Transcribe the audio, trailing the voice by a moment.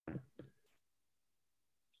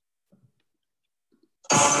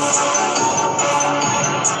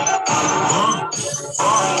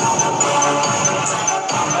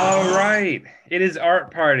It is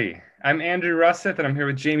Art Party. I'm Andrew Russeth, and I'm here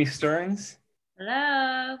with Jamie Stearns.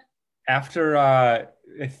 Hello. After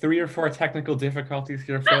three or four technical difficulties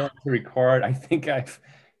here failing to record, I think I've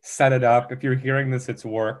set it up. If you're hearing this, it's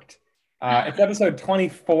worked. It's episode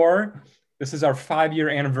 24. This is our 5-year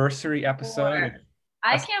anniversary episode. Four. It's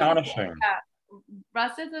I can't believe astonishing. that.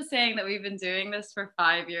 Russ is saying that we've been doing this for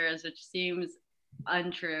 5 years, which seems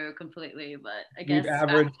untrue completely, but I We've guess fact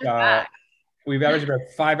averaged is fact. we've averaged about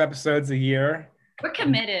 5 episodes a year. We're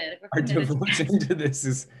committed. We're Our committed to devotion to this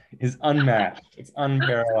is unmatched. It's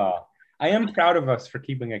unparalleled. I am proud of us for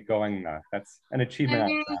keeping it going, though. That's an I achievement.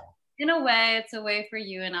 mean, in a way, it's a way for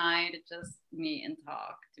you and I to just meet and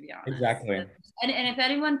talk, to be honest. Exactly. And if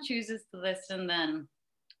anyone chooses to listen, then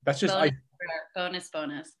That's just bonus,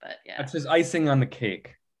 bonus. But yeah, that's just icing on the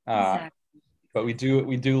cake. exactly. But we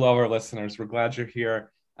do love our listeners. We're glad you're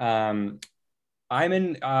here. I'm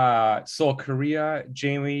in Seoul, Korea.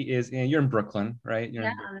 Jamie you're in Brooklyn, right? You're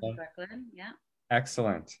Yeah, in I'm in Brooklyn. Brooklyn. Yeah.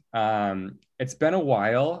 Excellent. It's been a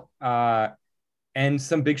while, and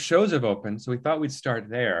some big shows have opened, so we thought we'd start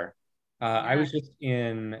there. I Yeah. was just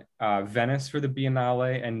in Venice for the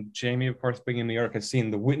Biennale, and Jamie, of course, being in New York, has seen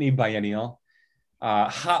the Whitney Biennial.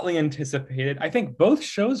 Hotly anticipated. I think both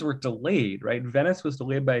shows were delayed, right? Venice was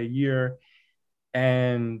delayed by a year,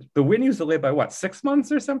 and the Whitney was delayed by what, 6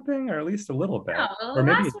 months or something, or at least a little No, bit, well, or the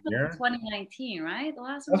maybe a last one was in year. 2019, right? The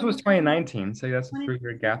last one This was was in 2019, so that's a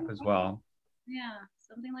 3-year gap 2019. as well. Yeah,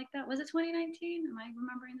 something like that. Was it 2019? Am I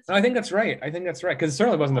remembering this I think correctly? that's right. I think that's right because it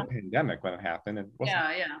certainly wasn't the pandemic when it happened. It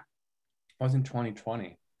wasn't Yeah. wasn't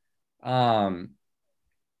 2020. Um,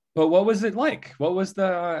 but what was it like? What We was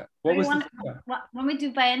the want when we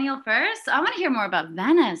do biennial first. I want to hear more about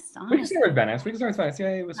Venice, We can start honestly. with Venice. We can start with Venice. Yeah,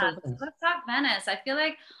 it was Yeah, so so Venice. let's talk Venice. I feel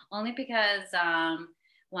like only because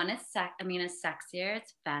one is it's sexier,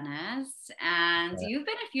 it's Venice. And you've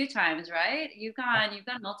been a few times, right? You've gone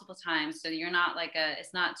multiple times. So you're not like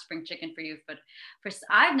it's not spring chicken for you, but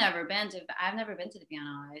I've never been to the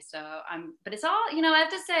Biennale. So but it's all, I have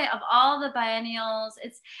to say of all the biennials,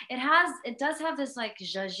 it does have this like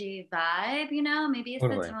zhuzhy vibe, maybe it's the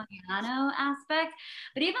Totally. Italiano aspect,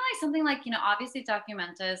 but even like something like, obviously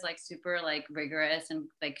Documenta is like super like rigorous and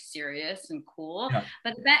like serious and cool. Yeah.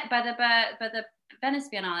 But the Venice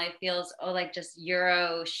Biennale feels like just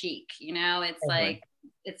Euro chic. It's Totally. like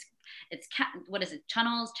it's what is it,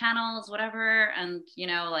 channels, whatever, and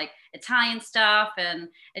like Italian stuff, and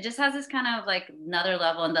it just has this kind of like another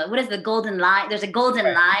level. And what is the golden line? There's a golden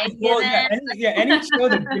Right. line Well, yeah, given. any show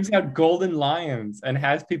that gives out golden lions and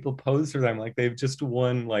has people pose for them like they've just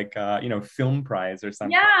won like film prize or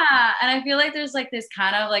something. Yeah, and I feel like there's like this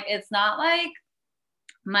kind of like, it's not like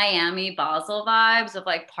Miami Basel vibes of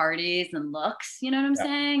like parties and looks, you know what I'm Yeah,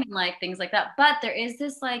 saying? And like things like that. But there is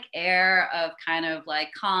this like air of kind of like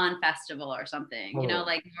con festival or something, totally.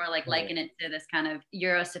 like more like Totally. liken it to this kind of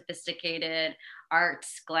Euro sophisticated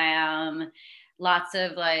arts glam, lots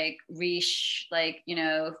of like riche, like,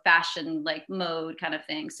 fashion, like mode kind of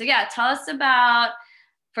thing. So yeah, tell us about,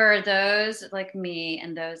 for those like me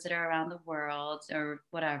and those that are around the world or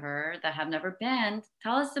whatever that have never been,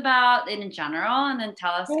 tell us about it in general, and then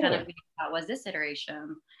tell us kind of Totally. how was this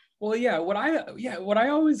iteration. Well, what I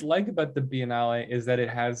always like about the Biennale is that it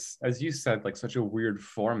has, as you said, like such a weird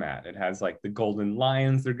format. It has like the golden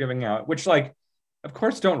lions they're giving out, which like of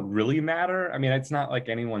course don't really matter. I mean, it's not like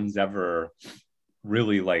anyone's ever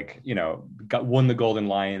really like, got won the golden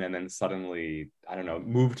lion and then suddenly, I don't know,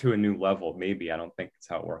 moved to a new level. Maybe. I don't think that's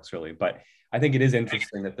how it works really. But I think it is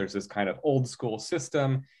interesting that there's this kind of old school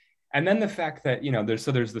system. And then the fact that,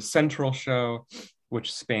 there's the central show,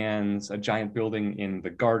 which spans a giant building in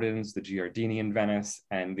the gardens, the Giardini in Venice,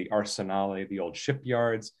 and the Arsenale, the old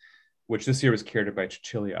shipyards, which this year was curated by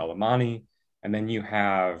Cecilia Alemani. And then you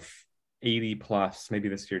have 80 plus, maybe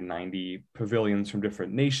this year 90 pavilions from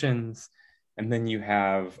different nations. And then you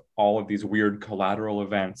have all of these weird collateral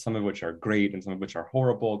events, some of which are great and some of which are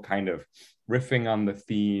horrible, kind of riffing on the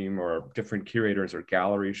theme, or different curators or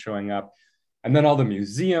galleries showing up. And then all the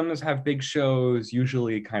museums have big shows,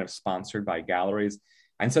 usually kind of sponsored by galleries.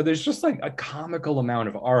 And so there's just like a comical amount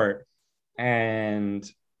of art. And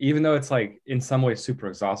even though it's like in some ways super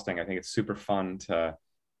exhausting, I think it's super fun to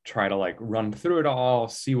try to like run through it all,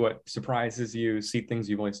 see what surprises you, see things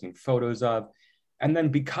you've only seen photos of. And then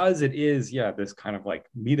because it is, yeah, this kind of like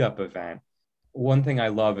meetup event, one thing I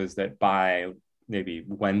love is that by maybe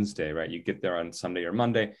Wednesday, right? You get there on Sunday or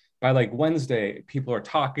Monday. By like Wednesday, people are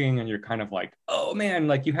talking and you're kind of like, oh man,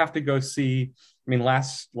 like you have to go see. I mean,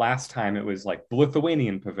 last time it was like the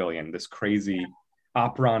Lithuanian Pavilion, this crazy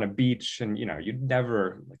opera on a beach. And you'd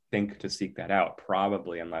never like, think to seek that out,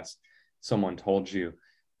 probably unless someone told you.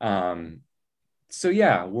 Um, so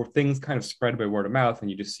yeah, where things kind of spread by word of mouth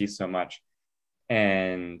and you just see so much.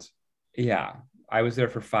 And yeah, I was there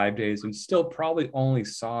for 5 days and still probably only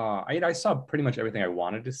saw, I saw pretty much everything I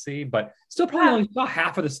wanted to see, but still probably Yeah, only saw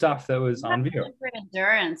half of the stuff that was you have on view. really great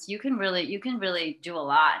endurance. You can really do a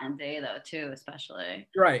lot in a day though too, especially.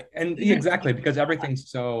 Right. And yeah, Even exactly, because everything's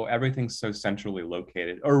so centrally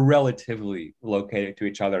located or relatively located to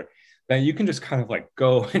each other that you can just kind of like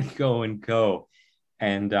go and go and go.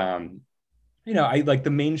 And I like the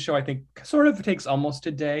main show, I think sort of takes almost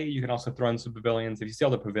a day. You can also throw in some pavilions. If you see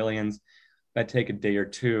all the pavilions, that take a day or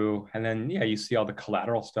two. And then yeah, you see all the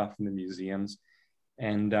collateral stuff in the museums.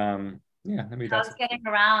 And yeah, I mean that's how's getting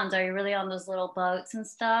around? Are you really on those little boats and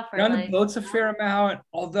stuff, or on the like? boats a fair amount,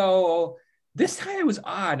 although this time it was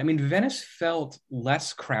odd. I mean, Venice felt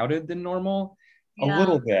less crowded than normal, a Yeah.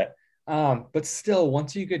 little bit. But still,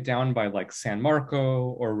 once you get down by like San Marco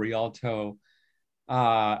or Rialto,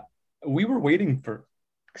 uh, we were waiting for,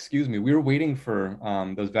 excuse me, we were waiting for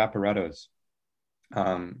those Vaporettos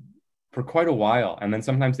um, for quite a while. And then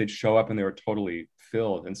sometimes they'd show up and they were totally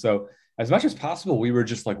filled. And so, as much as possible, we were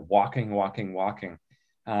just like walking, walking, walking,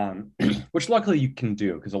 which luckily you can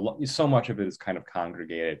do because so much of it is kind of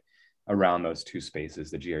congregated around those two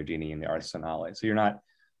spaces, the Giardini and the Arsenale. So you're not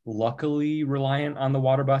luckily reliant on the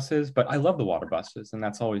water buses, but I love the water buses, and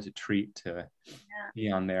that's always a treat to Yeah.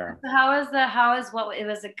 be on there. So how is what it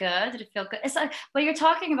was it good? Did it feel good? It's like what you're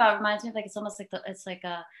talking about reminds me of like it's almost like it's like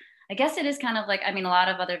a I guess it is kind of like I mean a lot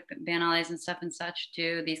of other biennales and stuff and such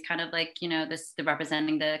do these kind of like this the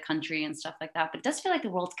representing the country and stuff like that. But it does feel like the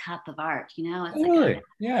World Cup of art, It's like a Totally.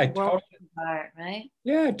 Yeah, World totally. Cup of art, right?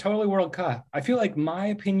 Yeah, totally World Cup. I feel like my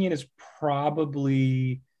opinion is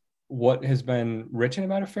probably what has been written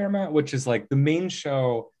about a fair amount, which is like the main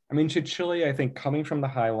show. I mean, Cecilia, I think coming from the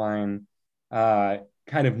High Line, uh,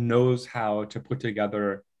 kind of knows how to put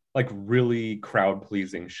together like really crowd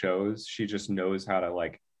pleasing shows. She just knows how to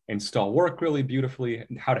like install work really beautifully,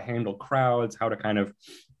 how to handle crowds, how to kind of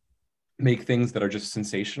make things that are just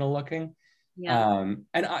sensational looking. Yeah.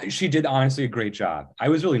 She did honestly a great job. I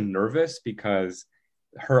was really nervous because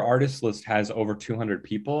her artist list has over 200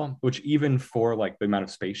 people, which even for like the amount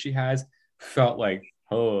of space she has, felt like,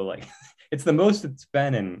 oh, like it's the most it's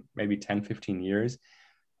been in maybe 10, 15 years.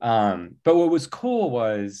 But what was cool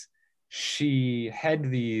was she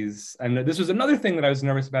had these, and this was another thing that I was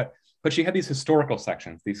nervous about, but she had these historical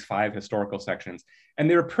sections, these 5 historical sections, and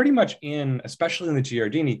they were pretty much in, especially in the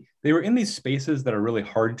Giardini, they were in these spaces that are really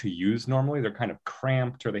hard to use normally. They're kind of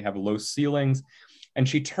cramped or they have low ceilings. And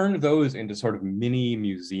she turned those into sort of mini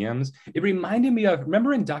museums. It reminded me of,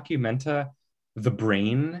 remember in Documenta, the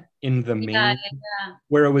brain in the Yeah, main, yeah,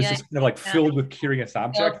 where it was yeah, just kind of like yeah. filled with curious Yeah.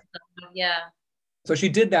 objects. Yeah. So she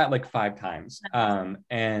did that like 5 times.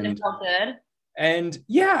 It felt good. And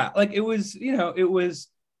yeah, like it was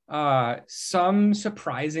some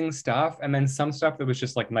surprising stuff and then some stuff that was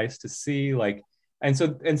just like nice to see, like, and so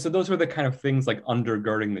those were the kind of things like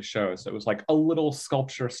undergirding the show. So it was like a little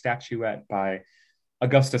sculpture statuette by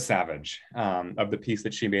Augusta Savage, of the piece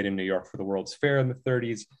that she made in New York for the World's Fair in the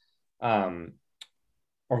 30s. um,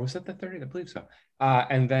 or was it the 30s? I believe so.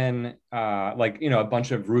 And then like a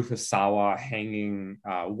bunch of Rufus Sawa hanging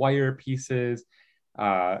wire pieces,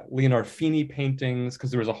 Leonor Fini paintings, because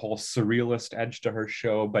there was a whole surrealist edge to her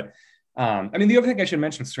show. But I mean, the other thing I should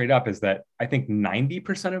mention straight up is that I think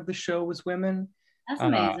 90% of the show was women. That's Uh,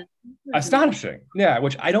 amazing. That's amazing. Astonishing. Yeah,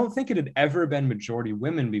 which I don't think it had ever been majority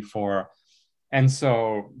women before. And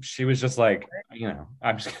so she was just like,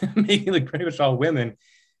 I'm just making like pretty much all women.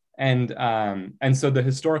 And so the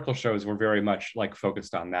historical shows were very much like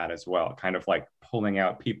focused on that as well, kind of like pulling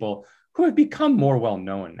out people who have become more well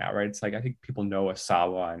known now, right? It's like I think people know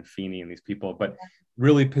Asawa and Feeney and these people, but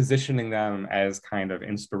really positioning them as kind of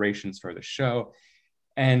inspirations for the show.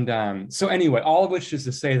 And so anyway, all of which is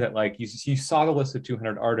to say that like you saw the list of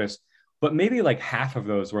 200 artists, but maybe like half of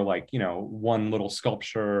those were like one little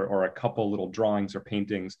sculpture or a couple little drawings or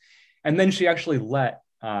paintings, and then she actually let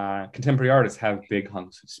contemporary artists have big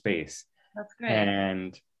hunks of space, That's great.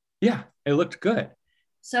 and yeah, it looked good.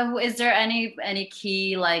 So is there any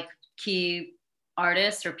key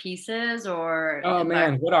artists or pieces or Oh by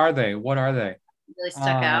man, what are they? What are they? really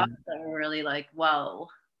stuck out Um, that were really like whoa,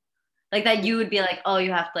 like that you would be like, oh,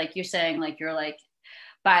 you have to, like you're saying, like you're like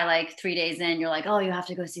by like 3 days in you're like, oh, you have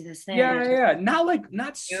to go see this thing. You yeah, have yeah, to yeah.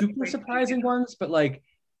 Not super surprising ones, but like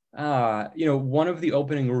one of the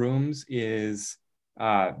opening rooms is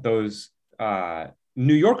those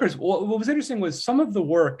New Yorkers. What was interesting was some of the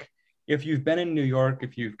work, if you've been in New York,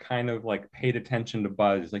 if you've kind of like paid attention to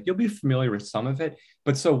Buzz, like you'll be familiar with some of it.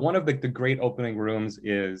 But so one of the great opening rooms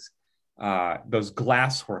is those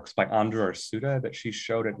glass works by Andra Arsuta that she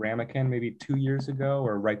showed at Ramekin maybe 2 years ago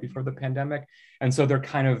or right before the pandemic. And so they're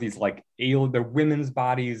kind of these like they're women's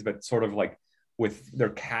bodies, but sort of like with their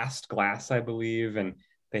cast glass, I believe. And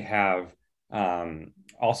they have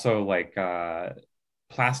also like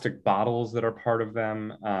plastic bottles that are part of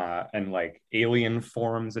them, and like alien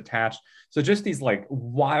forms attached. So just these like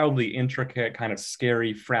wildly intricate, kind of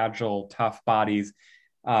scary, fragile, tough bodies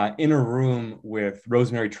in a room with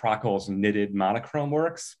Rosemary Trockel's knitted monochrome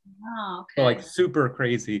works. Oh, So like okay. super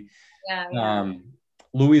crazy. Yeah, yeah. Um,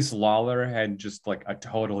 Louise Lawler had just like a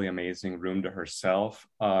totally amazing room to herself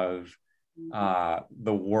of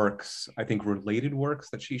the works, I think related works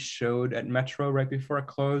that she showed at Metro right before it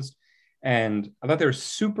closed. And I thought they were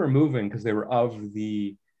super moving because they were of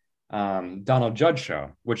the Donald Judd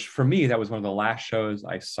show, which for me, that was one of the last shows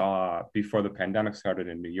I saw before the pandemic started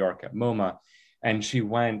in New York at MoMA. And she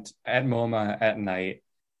went at MoMA at night,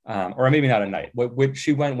 or maybe not at night.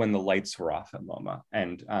 She went when the lights were off at MoMA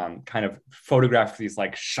and kind of photographed these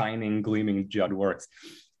like shining, gleaming Judd works.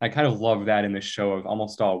 I kind of love that in this show of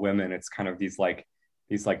almost all women. It's kind of these like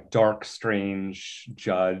dark, strange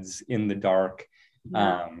Judds in the dark.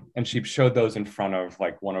 Yeah. And she showed those in front of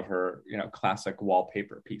like one of her, classic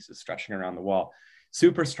wallpaper pieces stretching around the wall.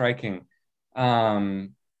 Super striking.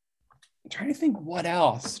 I'm trying to think what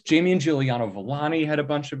else. Jamie and Giuliano Villani had a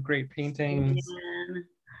bunch of great paintings.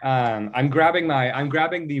 Man. I'm grabbing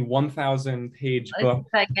the 1,000 page book,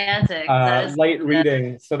 It's gigantic. That is light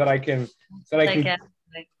reading, so that I can gigantic.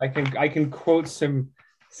 I can quote some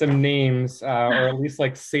names, or at least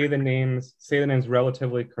like say the names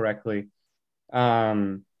relatively correctly.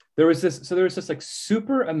 There was this like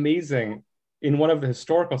super amazing in one of the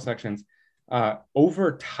historical sections,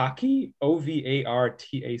 Overtaci,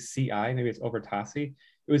 Overtaci, maybe it's Overtaci.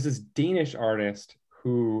 It was this Danish artist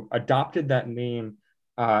who adopted that name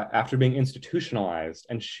after being institutionalized,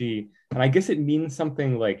 and I guess it means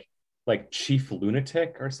something like chief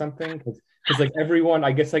lunatic or something, because like everyone,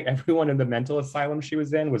 I guess like everyone in the mental asylum she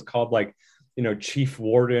was in was called like, chief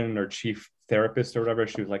warden or chief therapist or whatever.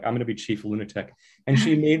 She was like, I'm going to be chief lunatic, and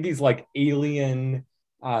she made these like alien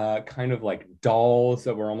kind of like dolls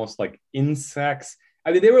that were almost like insects.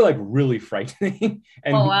 I mean, they were like really frightening Oh,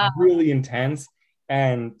 and wow. really intense.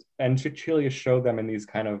 And Cecilia showed them in these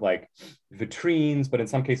kind of like vitrines, but in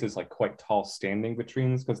some cases like quite tall standing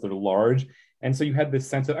vitrines because they're large. And so you had this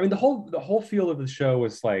sense of, I mean, the whole feel of the show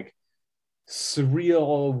was like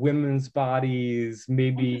surreal women's bodies,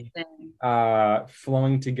 maybe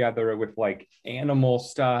flowing together with like animal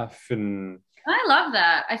stuff. And I love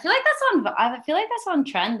that. I feel like that's on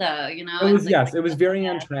trend though, it it's was, like, yes, it was very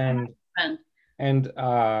on trend. trend. And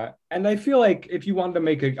I feel like if you wanted to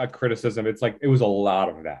make a criticism, it's like it was a lot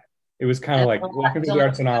of that. It was kind of like walking through the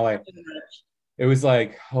Arsenale. It was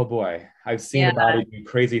like, oh boy, I've seen Yeah. a body do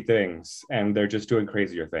crazy things, and they're just doing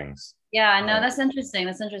crazier things. Yeah, no, that's interesting.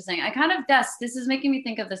 That's interesting. I kind of guess this is making me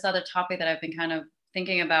think of this other topic that I've been kind of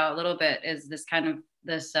thinking about a little bit, is this kind of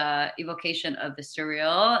this evocation of the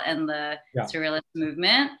surreal and the surrealist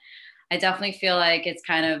movement. I definitely feel like it's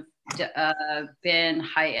kind of been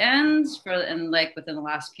heightened like within the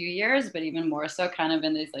last few years, but even more so kind of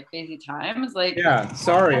in these like crazy times. Like, yeah,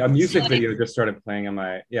 sorry, a music video just started playing on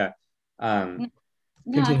my no,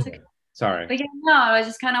 it's okay. Sorry. But yeah, no, I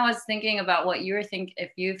just kind of was thinking about what you were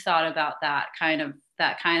if you've thought about that kind of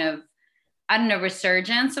I don't know,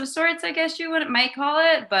 resurgence of sorts, I guess you might call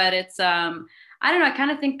it. But it's I don't know, I kind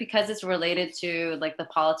of think because it's related to like the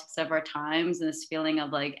politics of our times and this feeling of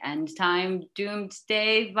like end time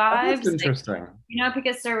doomsday vibes. That's interesting. Like,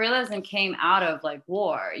 because surrealism came out of like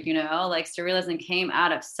war, like surrealism came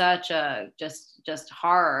out of such a just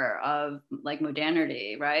horror of like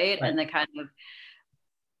modernity, right? And the kind of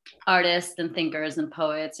artists and thinkers and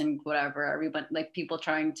poets and whatever, everyone, like people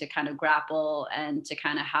trying to kind of grapple and to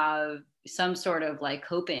kind of have some sort of like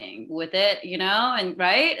coping with it, and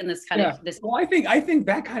right, and this kind of this. Well, I think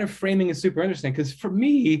that kind of framing is super interesting because for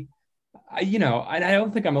me, I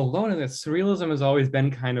don't think I'm alone in this. Surrealism has always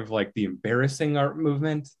been kind of like the embarrassing art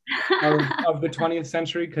movement of the 20th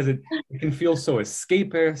century because it can feel so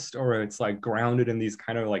escapist, or it's like grounded in these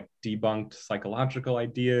kind of like debunked psychological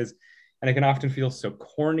ideas, and it can often feel so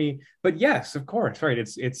corny. But yes, of course, right?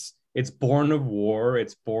 It's born of war.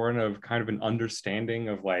 It's born of kind of an understanding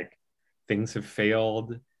of like things have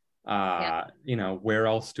failed. Where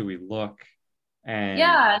else do we look? And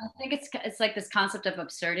I think it's like this concept of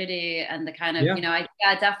absurdity and the kind of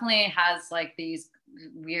it definitely has like these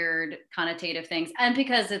weird connotative things, and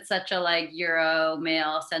because it's such a like Euro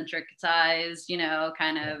male centric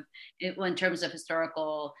kind of in terms of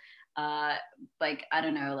historical like I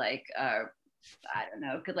don't know, like I don't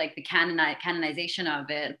know, could like the canonization of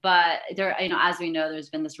it. But there, you know, as we know, there's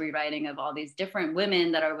been this rewriting of all these different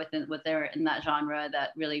women that are in that genre that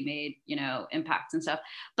really made, you know, impacts and stuff.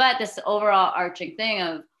 But this overall arching thing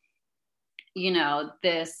of, you know,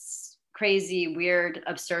 this crazy, weird,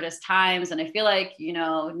 absurdist times. And I feel like, you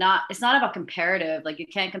know, it's not about comparative. Like you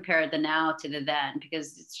can't compare the now to the then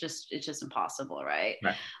because it's just impossible, right?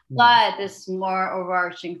 Right. But this more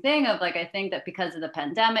overarching thing of like, I think that because of the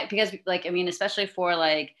pandemic, because like, I mean, especially for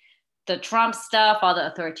like the Trump stuff, all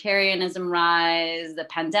the authoritarianism rise, the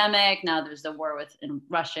pandemic, now there's the war in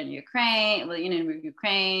Russia and Ukraine, well, you know,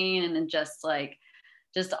 Ukraine, and then just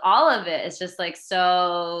all of it. It's just like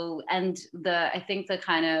so, and I think the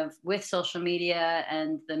kind of with social media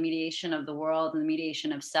and the mediation of the world and the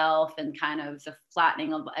mediation of self and kind of the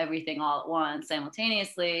flattening of everything all at once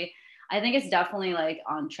simultaneously, I think it's definitely like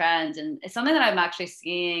on trend. And it's something that I'm actually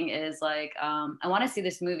seeing is like, I want to see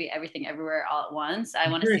this movie, Everything Everywhere All at Once. I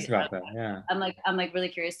I'm want to curious see, about that. Yeah. I'm like really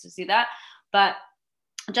curious to see that. But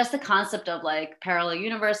just the concept of like parallel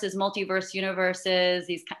universes, multiverse universes,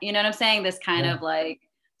 these, you know what I'm saying? This kind Yeah. of like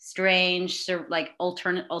strange, like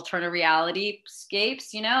alternate reality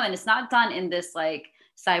scapes, you know, and it's not done in this like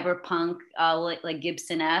cyberpunk, like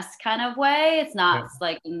Gibson-esque kind of way. It's not Yeah.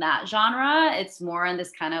 like in that genre. It's more in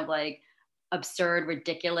this kind of like absurd,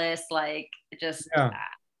 ridiculous, like just, Yeah.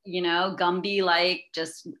 you know, Gumby, like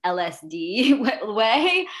just LSD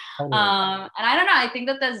way. Totally. And I don't know. I think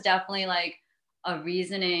that there's definitely like a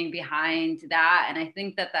reasoning behind that. And I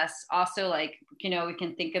think that that's also like, you know, we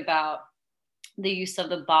can think about the use of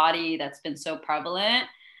the body that's been so prevalent.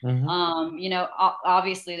 Mm-hmm. You know,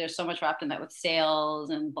 obviously there's so much wrapped in that with sales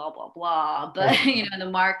and blah, blah, blah, but, Totally. you know, the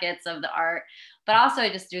markets of the art. But also I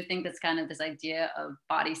just do think that's kind of this idea of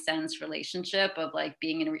body sense relationship of like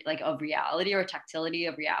being in like of reality or tactility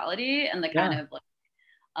of reality and the kind Yeah. of like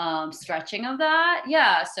stretching of that.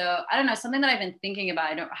 Yeah. So I don't know, something that I've been thinking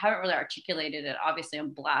about. I haven't really articulated it. Obviously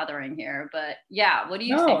I'm blathering here, but yeah, what do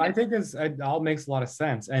you No, think? I think it all makes a lot of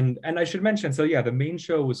sense. And I should mention, so yeah, the main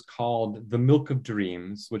show was called The Milk of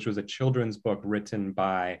Dreams, which was a children's book written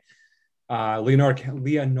by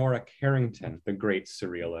Leonora Carrington, the great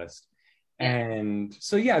surrealist. Yeah. And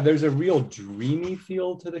so yeah, there's a real dreamy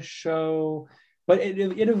feel to the show, but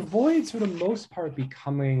it avoids for the most part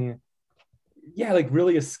becoming like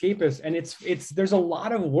really escapist. And it's there's a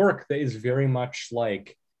lot of work that is very much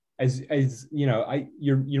like as you know,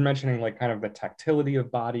 you're mentioning like kind of the tactility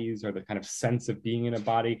of bodies or the kind of sense of being in a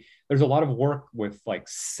body. There's a lot of work with like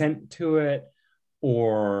scent to it,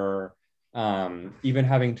 or even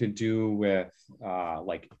having to do with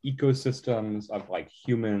like ecosystems of like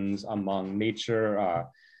humans among nature.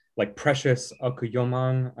 Like Precious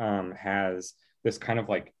Okuyoman has this kind of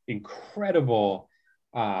like incredible,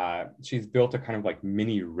 she's built a kind of like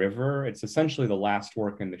mini river. It's essentially the last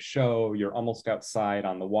work in the show. You're almost outside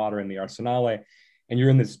on the water in the Arsenale, and you're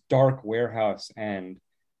in this dark warehouse. And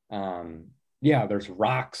yeah, there's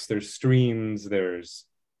rocks, there's streams, there's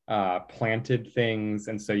planted things,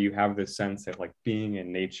 and so you have this sense of like being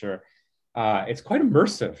in nature. It's quite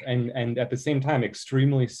immersive and at the same time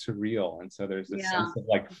extremely surreal. And so there's this Yeah. sense of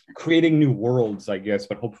like creating new worlds, I guess,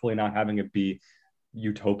 but hopefully not having it be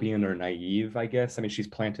utopian or naive, I guess. I mean, she's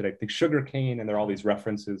planted, I think, sugarcane, and there are all these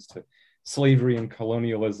references to slavery and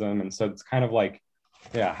colonialism. And so it's kind of like,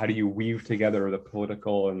 yeah, how do you weave together the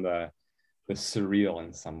political and the surreal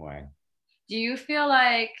in some way? Do you feel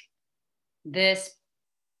like this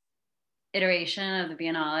iteration of the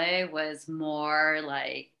Biennale was more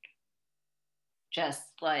like just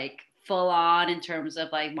like full on in terms of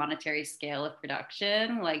like monetary scale of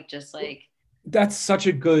production, like just like That's such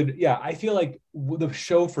a good, yeah, I feel like the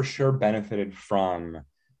show for sure benefited from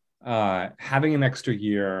having an extra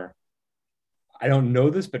year. I don't know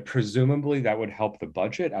this, but presumably that would help the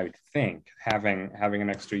budget. I would think having an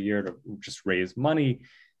extra year to just raise money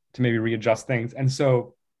to maybe readjust things. And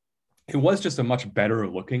so it was just a much better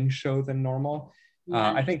looking show than normal.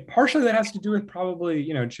 yeah, I think partially that has to do with probably,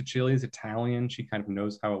 you know, Cecilia is Italian. She kind of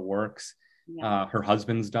knows how it works. yeah, Her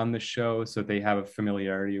husband's done the show, so they have a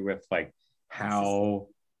familiarity with like how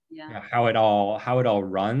yeah. yeah, how it all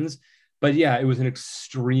runs. But yeah, it was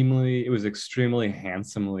extremely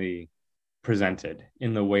handsomely presented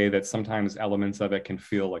in the way that sometimes elements of it can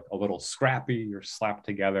feel like a little scrappy or slapped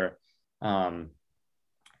together. Um,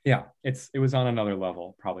 yeah, it was on another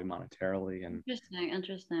level, probably monetarily. And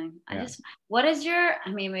Interesting. yeah, What is your, I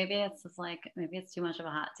mean, maybe it's just like, maybe it's too much of a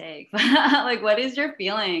hot take, but like, what is your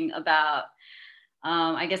feeling about,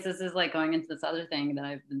 I guess this is like going into this other thing that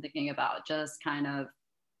I've been thinking about, just kind of,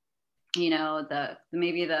 you know,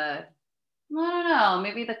 maybe the I don't know,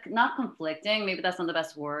 maybe the not conflicting, maybe that's not the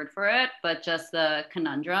best word for it, but just the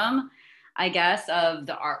conundrum, I guess, of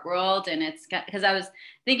the art world. And it's because I was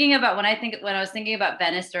thinking about when I was thinking about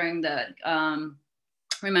Venice during the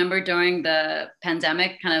remember during the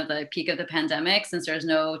pandemic, kind of the peak of the pandemic, since there's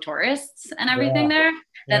no tourists and everything Yeah. there,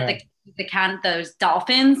 that Yeah. there's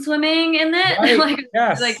dolphins swimming in it. Right. like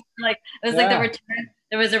Yes. it was like the Yeah. return.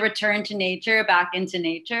 There was a return to nature, back into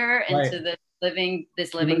nature, Right. into this living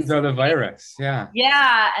Humans are the city. virus. Yeah.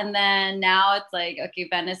 Yeah, and then now it's like, okay,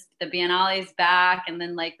 Venice, the Biennale is back, and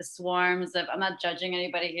then like the swarms of, I'm not judging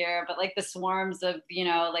anybody here, but like the swarms of,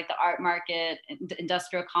 like the art market,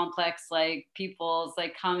 industrial complex, like people's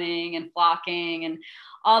like coming and flocking, and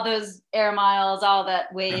all those air miles, all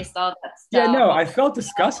that waste, all that Yeah, stuff, no, all I felt that,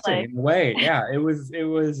 disgusting like, in a way. Yeah, it was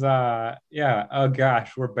yeah, oh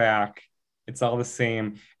gosh, we're back. It's all the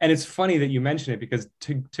same. And it's funny that you mention it because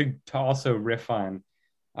to also riff on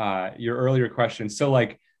your earlier question. So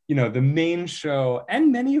like, the main show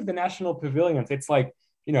and many of the national pavilions, it's like,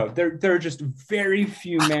 there are just very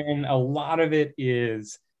few men. A lot of it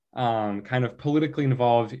is kind of politically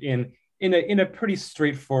involved in a pretty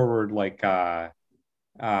straightforward like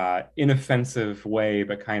inoffensive way,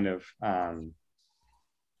 but kind of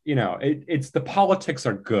it's the politics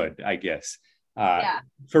are good, I guess, uh, yeah,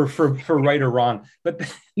 for right or wrong. But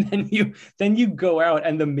then you go out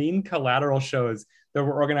and the main collateral shows that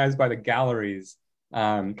were organized by the galleries,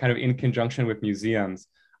 kind of in conjunction with museums,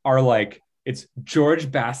 are like it's George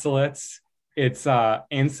Baselitz, it's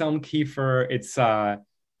Anselm Kiefer, it's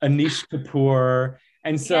Anish Kapoor,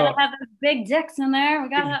 and we gotta so have those big dicks in there. We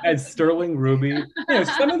gotta, as Sterling Ruby,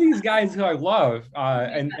 some of these guys who I love,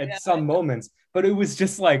 and at yeah, some moments, but it was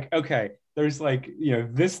just like, okay, there's like,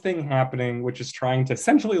 this thing happening, which is trying to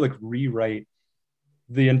essentially like rewrite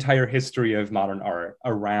the entire history of modern art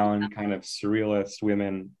around kind of surrealist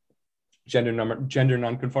women, gender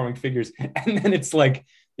non-conforming figures. And then it's like,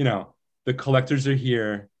 the collectors are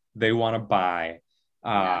here, they want to buy.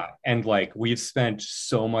 yeah, And like we've spent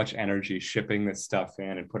so much energy shipping this stuff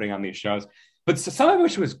in and putting on these shows, but some of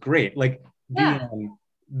which was great. Like yeah,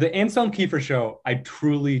 the Anselm Kiefer show, I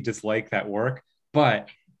truly dislike that work, but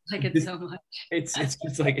like it this, so much.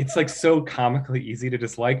 it's like so comically easy to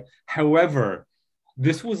dislike. However,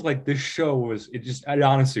 this show was it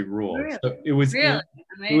honestly ruled. Really, So it was really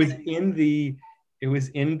it was amazing. in the it was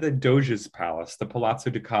in the Doge's palace, the Palazzo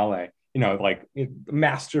Ducale, like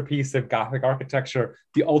masterpiece of Gothic architecture,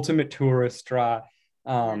 the ultimate tourist draw.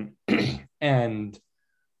 Yeah. Um, and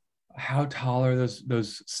how tall are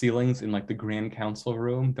those ceilings in like the Grand Council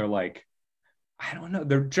room? They're like, I don't know,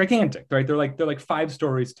 they're gigantic, right? They're like 5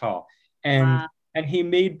 stories tall. And Wow. and he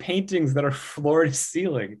made paintings that are floor to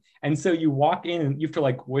ceiling. And so you walk in and you have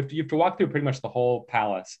to walk through pretty much the whole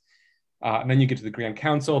palace. And then you get to the Grand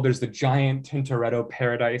Council. There's the giant Tintoretto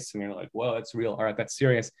paradise, and you're like, whoa, that's real art. That's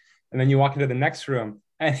serious. And then you walk into the next room,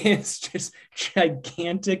 and it's just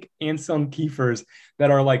gigantic Anselm Kiefers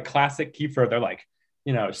that are like classic Kiefer. They're like,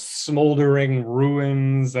 smoldering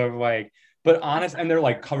ruins of like, but honest, and they're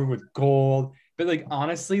like covered with gold. But like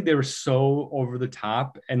honestly, they were so over the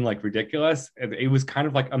top and like ridiculous. It was kind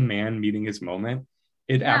of like a man meeting his moment.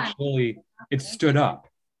 It Yeah. actually it stood up,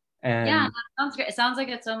 Yeah, and that sounds great. It sounds like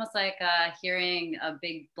it's almost like hearing a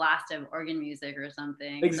big blast of organ music or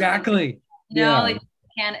something. Something, exactly, yeah. like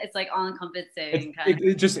it's like all It's encompassing kind it, of.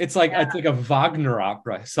 it just Yeah, it's like a Wagner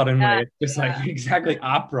opera suddenly. yeah, It's just like yeah, exactly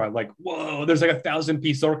opera. Like, whoa, there's like a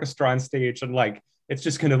 1,000-piece orchestra on stage, and like it's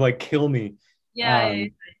just gonna like kill me. yeah, yeah, yeah. Um,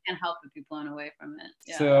 I can't help but be blown away from it.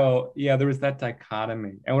 Yeah. so yeah, there was that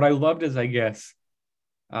dichotomy. And what I loved is I guess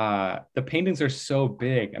the paintings are so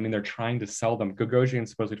big. I mean, they're trying to sell them. Gagosian's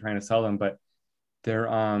supposedly trying to sell them, but they're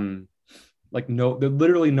like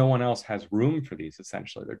literally no one else has room for these.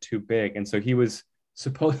 Essentially, they're too big. And so he was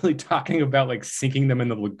supposedly talking about like sinking them in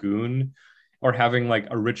the lagoon or having like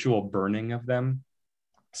a ritual burning of them.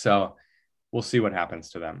 So we'll see what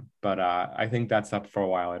happens to them. But I think that's up for a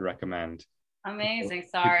while. I'd recommend Amazing.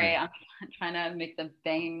 people. Sorry, I'm trying to make the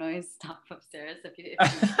banging noise stop upstairs. If you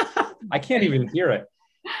I can't even hear it.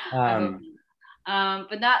 I hope. Um,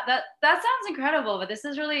 But that sounds incredible. But this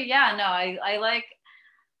is really, yeah, no, I like.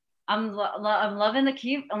 I'm loving the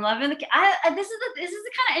keep. I'm loving the. This is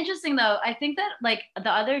kind of interesting though. I think that like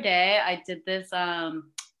the other day I did this like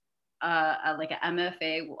an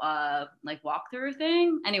MFA like walkthrough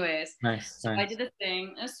thing. Anyways, nice, so I nice. did this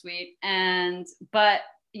thing. It was sweet, and but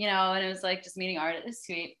and it was like just meeting artists. It was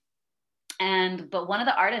sweet, and but one of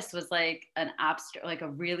the artists was like an abstract, like a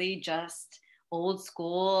really just old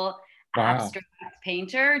school Wow. abstract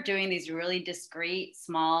painter doing these really discreet,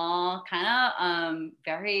 small, kind of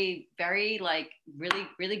very, very like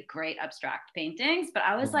really great abstract paintings. But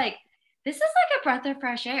I was like, this is like a breath of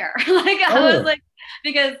fresh air. Like I was Oh, like,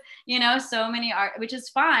 because so many art, which is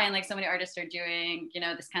fine. Like so many artists are doing,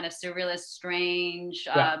 this kind of surrealist, strange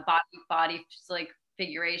yeah. body like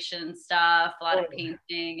figuration stuff, a lot of Oh,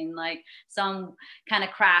 painting and like some kind of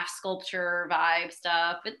craft sculpture vibe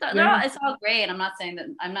stuff. yeah. It's all great. I'm not saying that,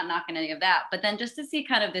 I'm not knocking any of that, but then just to see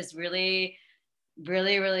kind of this really,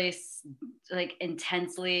 really, really like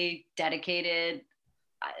intensely dedicated,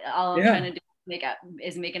 all I'm trying Yeah. to do make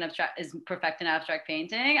an abstract, is perfect an abstract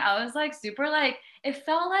painting. I was like super, like it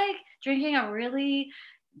felt like drinking a really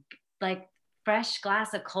like fresh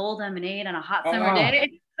glass of cold lemonade on a hot summer day. Ah,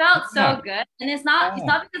 It felt yeah. so good. And it's not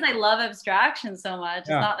Ah, because I love abstraction so much. It's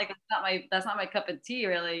yeah. not like that's not my cup of tea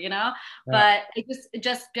really. Yeah. But it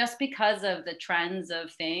just because of the trends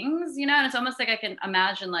of things. And it's almost like I can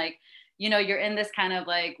imagine like, you're in this kind of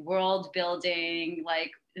like world building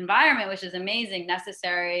like environment, which is amazing,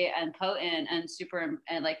 necessary and potent and super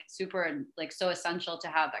like so essential to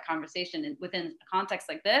have that conversation within a context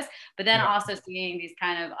like this. But then Yeah. also seeing these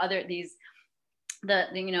kind of other these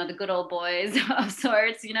the good old boys of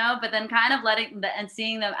sorts, but then kind of and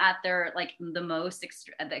seeing them at their like the most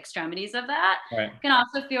at the extremities of that Right. can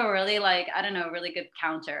also feel really like, I don't know, really good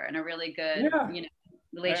counter and a really good Yeah. Yeah.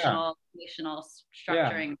 relational Yeah.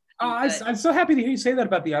 structuring. Oh, Good. I'm so happy to hear you say that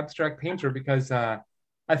about the abstract painter because I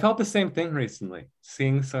felt the same thing recently,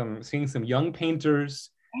 seeing some young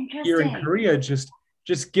painters here in Interesting. Korea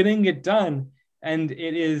just getting it done, and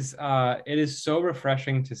it is so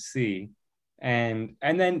refreshing to see, and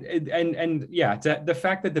then and yeah, the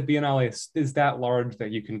fact that the Biennale is that large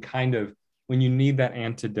that you can kind of, when you need that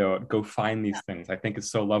antidote, go find these things. I think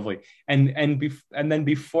is so lovely. And then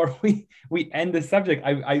before we end the subject,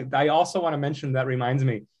 I also want to mention, that reminds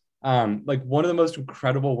me, like one of the most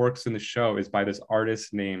incredible works in the show is by this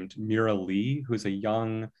artist named Mira Lee, who's a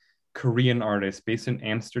young Korean artist based in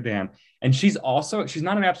Amsterdam. And she's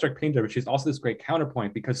not an abstract painter, but she's also this great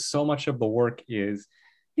counterpoint, because so much of the work is,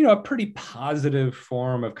 a pretty positive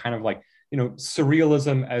form of kind of like,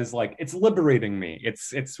 surrealism, as like, it's liberating me.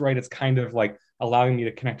 It's right. It's kind of like allowing me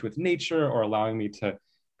to connect with nature, or allowing me to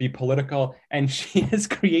be political. And she has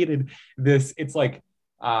created this, it's like,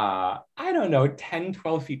 I don't know, 10,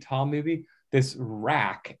 12 feet tall, maybe, this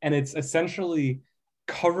rack. And it's essentially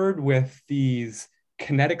covered with these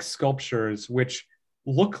kinetic sculptures, which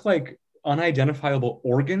look like unidentifiable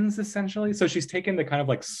organs, essentially. So she's taken the kind of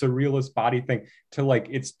like surrealist body thing to like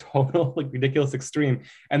its total like ridiculous extreme.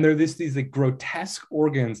 And they're these like grotesque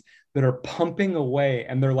organs that are pumping away,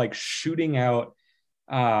 and they're like shooting out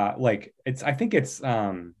like, I think it's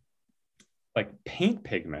like paint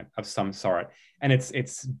pigment of some sort, and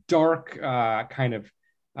it's dark, kind of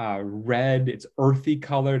red. It's earthy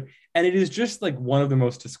colored, and it is just like one of the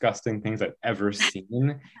most disgusting things I've ever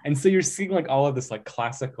seen. And so you're seeing like all of this like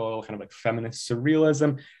classical kind of like feminist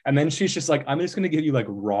surrealism, and then she's just like, I'm just going to give you like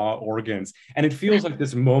raw organs, and it feels like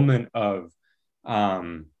this moment of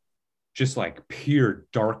um just like pure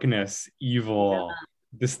darkness, evil,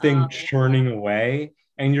 this thing Oh, churning away.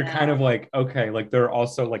 And you're yeah. kind of like, okay, like there are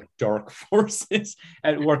also like dark forces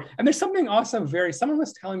at work. And there's something also someone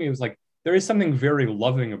was telling me, it was like, there is something very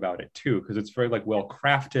loving about it too, because it's very like well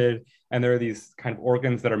crafted. And there are these kind of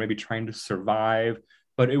organs that are maybe trying to survive.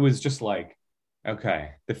 But it was just like,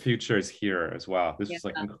 okay, the future is here as well. This Yeah. is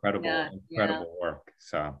like Yeah. incredible, Yeah. incredible work.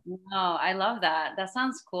 So No, I love that. That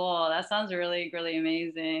sounds cool. That sounds really, really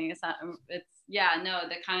amazing. Yeah, no,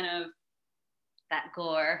 the kind of that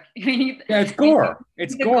gore. We need, yeah, it's we need gore.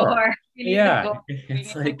 It's the gore. gore. We need the Yeah, gore. We it's need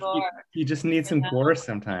the like you, gore. you just need You some know, gore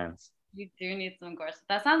sometimes. you do need some gore.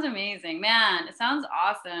 That sounds amazing, man. It sounds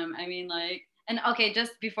awesome. I mean, like, and okay,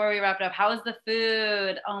 just before we wrap it up, how was the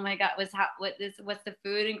food? Oh my God, what's the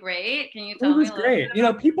food and great? Can you It tell me was a little great. bit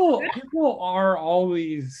about the food? People are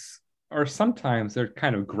always, or sometimes they're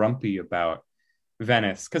kind of grumpy about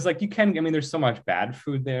Venice, because like, I mean, there's so much bad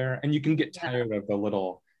food there, and you can get Yeah. tired of the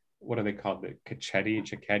little, what are they called, the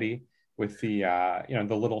cicchetti, with the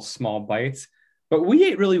the little small bites. But we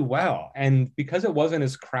ate really well, and because it wasn't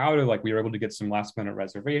as crowded, like we were able to get some last minute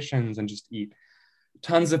reservations and just eat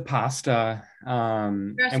tons of pasta. Is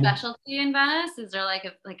there a And specialty in Venice? Is there like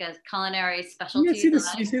a culinary you specialty see that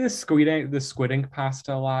this, you see the squid ink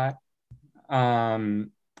pasta a lot.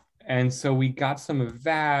 Um, and so we got some of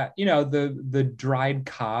that. The dried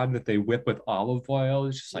cod that they whip with olive oil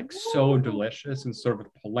is just like so Ooh. delicious, and sort of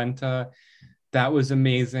with polenta. That was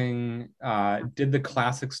amazing. Did the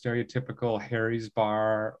classic stereotypical Harry's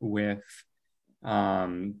bar with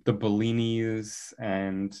the bellinis,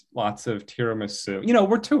 and lots of tiramisu.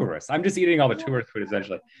 We're tourists. I'm just eating all the tourist food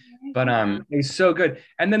essentially. But Yeah. it was so good.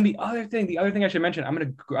 And then the other thing I should mention, I'm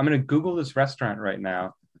gonna Google this restaurant right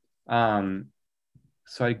now. Um,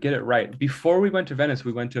 so I get it right. Before we went to Venice,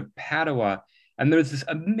 we went to Padua, and there's this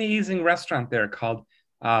amazing restaurant there called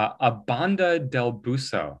A Banda del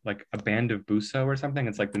Busso, like a band of Busso or something.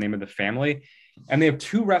 It's like the name of the family. And they have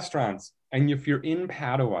two restaurants. And if you're in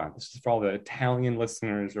Padua, this is for all the Italian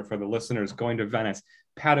listeners or for the listeners going to Venice,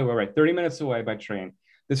 Padua, right, 30 minutes away by train.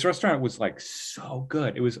 This restaurant was like so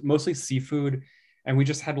good. It was mostly seafood. And we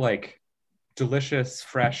just had like delicious,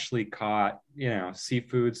 freshly caught,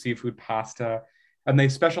 seafood pasta, and they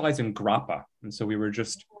specialize in grappa. And so we were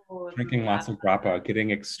just Oh, drinking yeah. lots of grappa,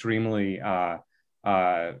 getting extremely,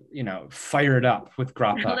 fired up with A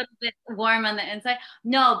grappa. little bit warm on the inside.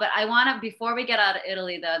 No, but I want to, before we get out of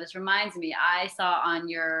Italy, though, this reminds me, I saw on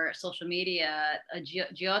your social media a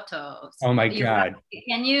Giotto. Oh my You, God,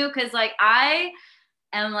 can you? Because like I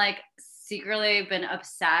am like secretly been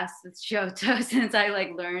obsessed with Giotto since I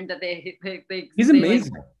like learned that he's they like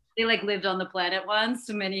amazing. they like lived on the planet once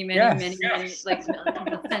many Yes. like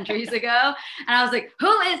centuries ago, and I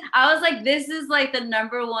was like, this is like the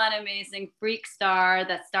number one amazing freak star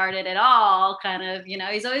that started it all, kind of,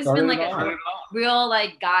 he's always been Started it like all. a real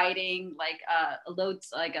like guiding, like a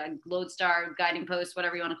lodestar guiding post,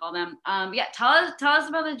 whatever you want to call them. Yeah, tell us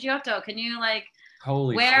about the Giotto. Can you like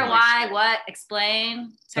Holy where, shit. why, what,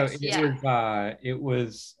 explain So text? Yeah.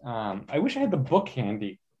 I wish I had the book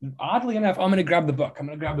handy. Oddly enough, I'm gonna grab the book.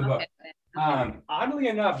 Okay. Oddly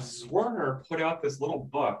enough, Zwerner put out this little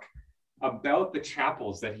book about the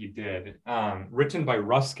chapels that he did, written by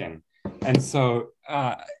Ruskin. And so,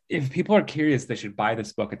 if people are curious, they should buy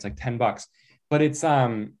this book. It's like $10, but it's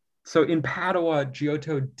so in Padua,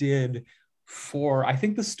 Giotto did for, I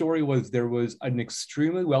think the story was there was an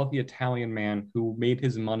extremely wealthy Italian man who made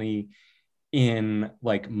his money in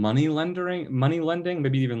like money lending,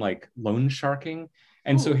 maybe even like loan sharking.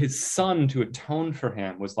 And so Ooh. his son, to atone for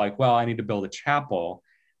him, was like, well, I need to build a chapel,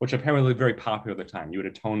 which apparently was very popular at the time. You would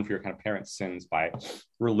atone for your kind of parents' sins by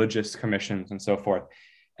religious commissions and so forth.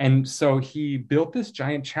 And so he built this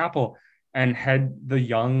giant chapel and had the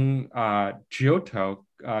young Giotto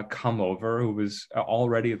come over, who was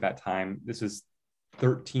already at that time, this is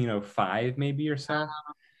 1305 maybe or so,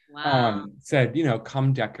 Wow. said,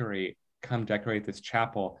 come decorate this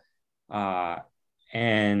chapel.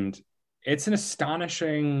 And it's an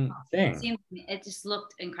astonishing thing. It just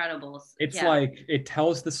looked incredible. It's Yeah. like it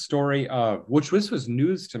tells the story of, which this was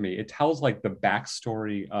news to me. It tells like the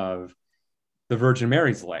backstory of the Virgin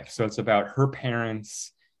Mary's life. So it's about her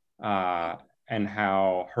parents, and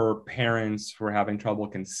how her parents were having trouble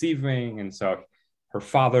conceiving. And so her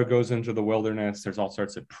father goes into the wilderness. There's all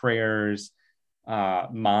sorts of prayers.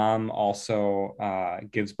 Mom also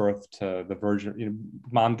gives birth to the Virgin.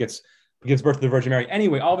 Mom gives birth to the Virgin Mary.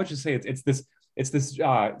 Anyway, all of it to say it's this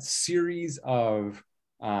series of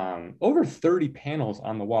over 30 panels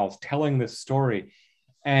on the walls telling this story,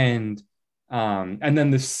 and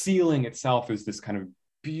then the ceiling itself is this kind of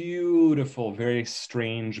beautiful, very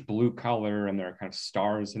strange blue color, and there are kind of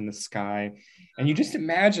stars in the sky, and you just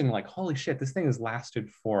imagine like, holy shit, this thing has lasted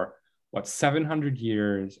for what, 700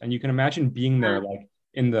 years, and you can imagine being there like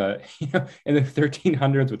in the in the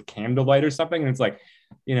 1300s with candlelight or something, and it's like,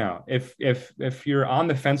 if you're on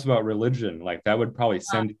the fence about religion, like that would probably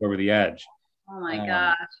send you over the edge. Oh my um,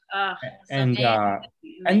 gosh. Oh, it's and amazing.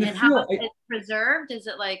 and the And how feel is it preserved? Is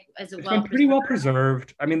it it's well been pretty preserved? well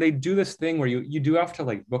preserved. I mean, they do this thing where you do have to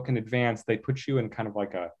like book in advance. They put you in kind of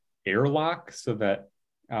like a airlock so that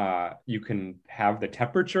you can have the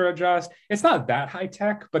temperature adjust. It's not that high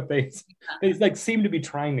tech, but they like seem to be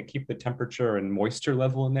trying to keep the temperature and moisture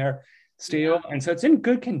level in there still, and so it's in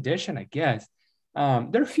good condition, I guess. There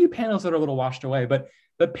are a few panels that are a little washed away, but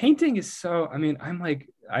the painting is so. I mean,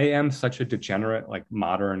 I am such a degenerate, like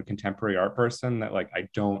modern contemporary art person, that like I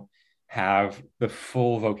don't have the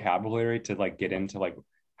full vocabulary to like get into like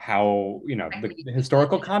how the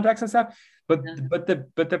historical context and stuff, but Yeah.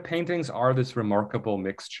 the paintings are this remarkable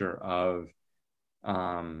mixture of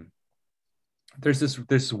there's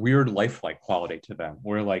this weird lifelike quality to them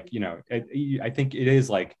where like I think it is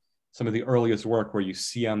like some of the earliest work where you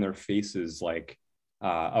see on their faces like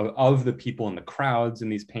of the people in the crowds in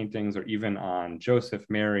these paintings, or even on Joseph,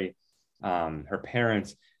 Mary, her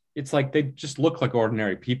parents. It's like they just look like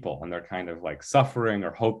ordinary people, and they're kind of like suffering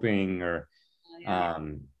or hoping, or Yeah.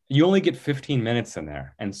 you only get 15 minutes in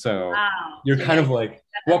there, and so Wow. you're So kind yeah, of like,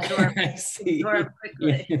 what can I see? absorb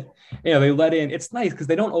quickly. They let in. It's nice because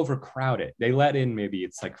they don't overcrowd it. They let in maybe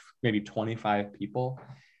 25 people,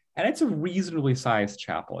 And it's a reasonably sized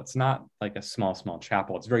chapel. It's not like a small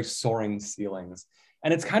chapel. It's very soaring ceilings.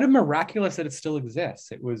 And it's kind of miraculous that it still exists.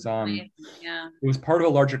 Yeah. It was part of a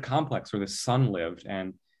larger complex where the son lived,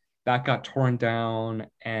 and that got torn down.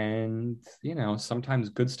 And sometimes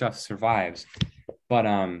good stuff survives. But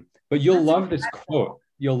you'll That's love this incredible. quote.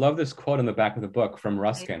 You'll love this quote in the back of the book from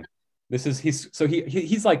Ruskin. This is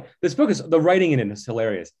he's like, this book is, the writing in it is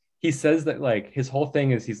hilarious. He says that, like, his whole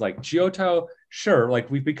thing is, he's like, Giotto, sure,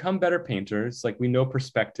 like, we've become better painters, like we know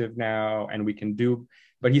perspective now and we can do,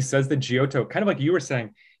 but he says that Giotto, kind of like you were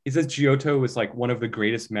saying, he says Giotto was like one of the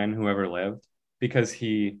greatest men who ever lived because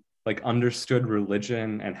he like understood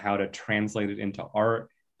religion and how to translate it into art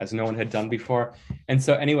as no one had done before. And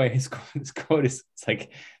so anyway, his quote is, it's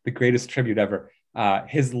like the greatest tribute ever.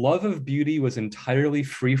 His love of beauty was entirely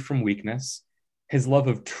free from weakness, his love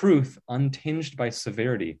of truth untinged by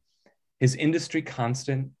severity, his industry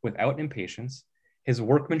constant without impatience, his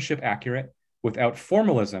workmanship accurate without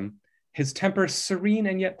formalism, his temper serene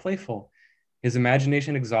and yet playful, his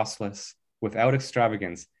imagination exhaustless without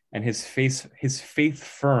extravagance, and his faith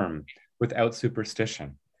firm without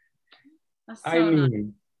superstition. That's I so nice.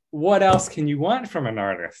 mean, what else can you want from an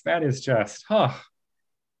artist? That is just, I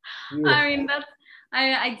beautiful. mean,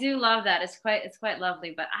 I do love that. It's quite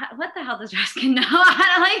lovely. But what the hell does Ruskin know?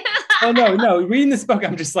 I don't like this. Oh no, no. Reading this book,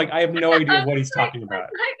 I'm just like, I have no idea I'm what just he's like, talking about.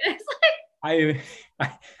 it's like, I,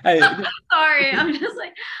 I sorry. I'm just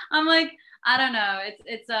like, I'm like, I don't know.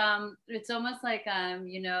 It's almost like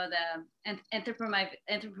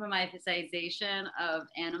anthropomorphization of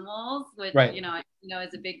animals, which right.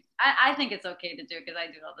 is a big. I think it's okay to do because I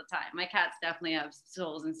do it all the time. My cats definitely have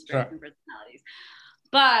souls and spirits Sure. and personalities,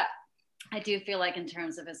 but I do feel like in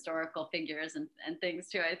terms of historical figures and things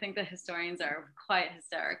too, I think the historians are quite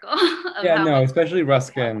hysterical of Yeah, how no, much. especially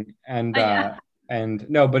Ruskin Yeah. and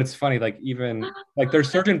no, but it's funny, like, even like there's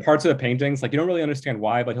certain parts of the paintings, like, you don't really understand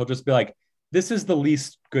why, but he'll just be like, this is the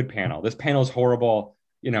least good panel. This panel is horrible.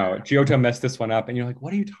 Giotto messed this one up, and you're like,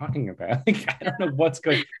 what are you talking about? Like, I don't know what's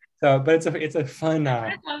good. So, but it's a fun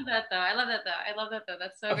I love that though. I love that though. I love that though.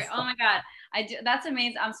 That's so great. Oh my God. I do. That's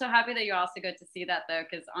amazing. I'm so happy that you're also good to see that though,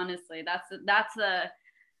 because honestly, that's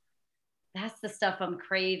the stuff I'm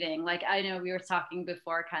craving. Like I know we were talking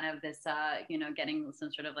before, kind of this, getting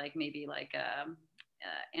some sort of like maybe like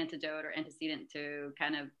antidote or antecedent to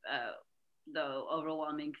kind of the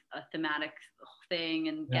overwhelming thematic thing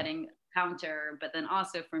and yeah. getting counter. But then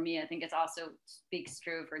also for me, I think it's also speaks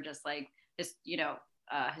true for just like this,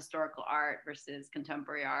 historical art versus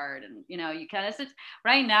contemporary art. And you kind of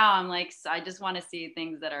right now I'm like, I just want to see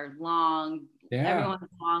things that are long, Yeah. everyone's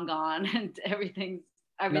long gone and everything's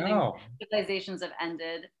No. civilizations have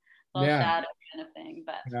ended, full Yeah. shadow kind of thing.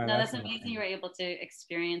 But No, no, that's that's amazing amazing. you were able to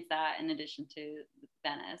experience that in addition to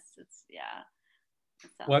Venice. It's yeah, it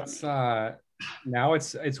sounds What's amazing. now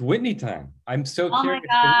it's Whitney time. I'm so Oh my curious to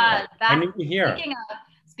know. God. I Back need to hear.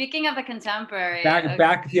 speaking of the contemporary,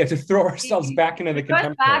 Back, yeah, to throw ourselves back into the it goes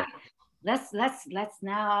contemporary. back. Let's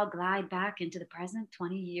now all glide back into the present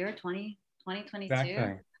 2022.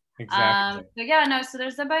 Exactly. Exactly. So yeah, no, so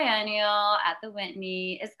there's a biennial at the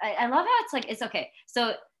Whitney. I love how it's like it's okay.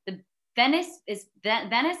 So the Venice is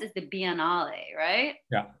the Biennale, right?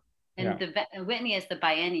 Yeah. And Yeah. the Whitney is the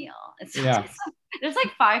biennial. Yeah. There's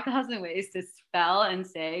like 5,000 ways to spell and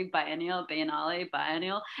say biennial, biennale,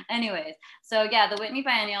 biennial. Anyways, so yeah, the Whitney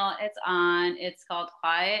Biennial, it's called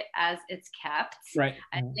Quiet as It's Kept. Right.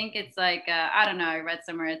 I think it's like, I don't know, I read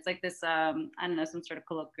somewhere, it's like this, I don't know, some sort of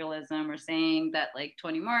colloquialism or saying that like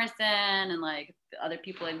Toni Morrison and like other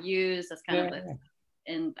people have used as kind of this Yeah.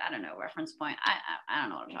 in I don't know reference point. I don't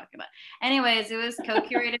know what I'm talking about. Anyways, it was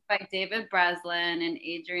co-curated by David Breslin and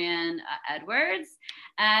Adrian Edwards,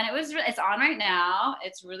 and it's on right now.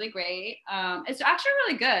 It's really great. It's actually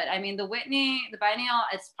really good. I mean, the biennial,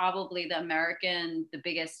 it's probably the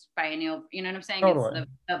biggest biennial. You know what I'm saying? It's Totally.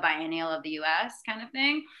 the biennial of the U.S. kind of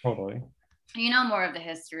thing. Totally. You know more of the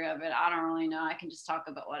history of it. I don't really know. I can just talk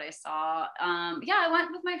about what I saw. Yeah, I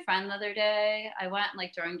went with my friend the other day. I went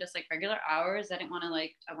like during just like regular hours. I didn't want to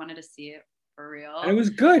like. I wanted to see it for And it real. was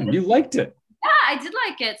good. You liked it. Yeah, I did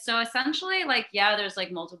like it. So essentially, like, yeah, there's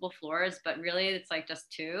like multiple floors, but really it's like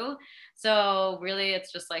just two. So really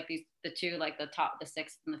it's just like the two, like the top, the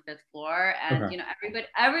sixth and the fifth floor. And Okay.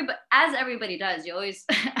 everybody as everybody does, you always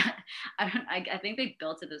I think they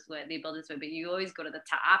built it this way. They built it this way, but you always go to the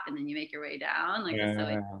top and then you make your way down. Like Yeah.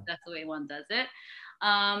 that's the way one does it.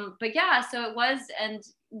 But yeah, so it was, and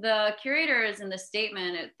the curators in the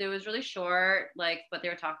statement, it was really short, like what they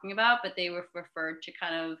were talking about, but they were referred to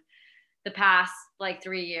kind of the past like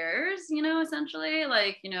 3 years, essentially,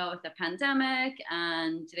 like, with the pandemic,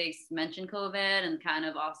 and they mentioned COVID and kind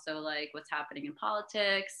of also like what's happening in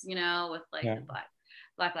politics, with like Yeah. the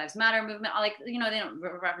Black Lives Matter movement. Like, they don't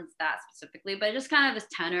reference that specifically, but just kind of this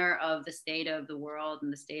tenor of the state of the world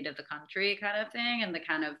and the state of the country kind of thing, and the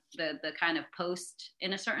kind of the kind of post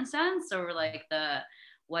in a certain sense, or like the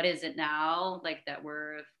what is it now, like that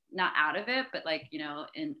we're not out of it, but like,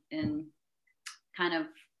 in kind of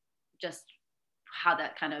just how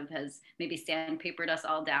that kind of has maybe sandpapered us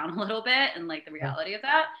all down a little bit, and like the reality of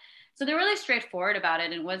that. So they're really straightforward about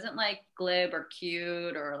it. It wasn't like glib or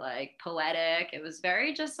cute or like poetic. It was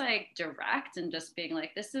very just like direct and just being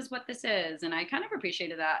like, this is what this is. And I kind of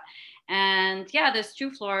appreciated that. And yeah, there's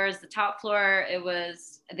 2 floors. The top floor,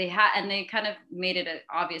 they kind of made it an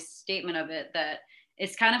obvious statement of it that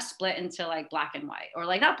it's kind of split into like black and white, or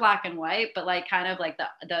like not black and white, but like kind of like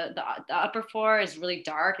the upper floor is really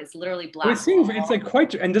dark. It's literally black. But it seems it's like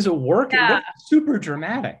quite, and does it work? Yeah. It looks super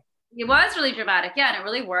dramatic. It was really dramatic, yeah, and it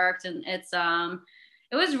really worked, and it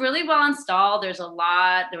was really well installed. There was a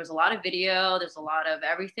lot of video, there's a lot of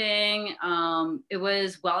everything. It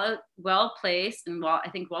was well placed and I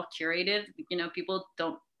think well curated. People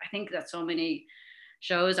don't. I think that so many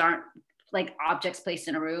shows aren't like objects placed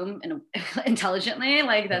in a room and intelligently.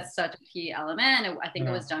 Like that's such a key element. And I think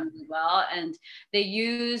it was done really well. And they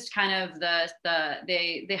used kind of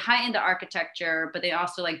they heightened the architecture, but they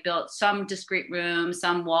also like built some discrete rooms,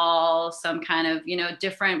 some walls, some kind of,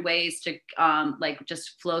 different ways to like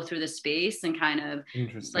just flow through the space and kind of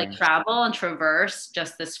like travel and traverse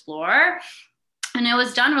just this floor. And it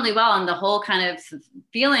was done really well. And the whole kind of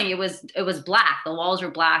feeling, it was black. The walls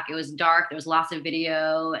were black. It was dark. There was lots of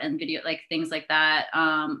video like things like that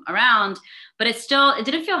around. But it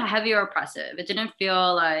didn't feel heavy or oppressive. It didn't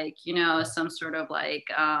feel like, some sort of like,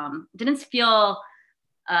 didn't feel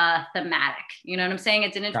thematic. You know what I'm saying?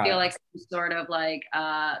 It didn't feel like some sort of like,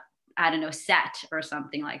 I don't know, set or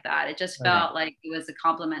something like that. It just felt like it was a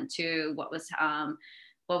compliment to what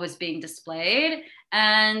was being displayed.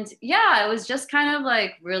 And yeah, it was just kind of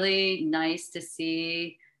like really nice to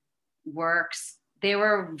see works. There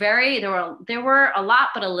were a lot,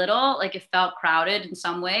 but a little, like it felt crowded in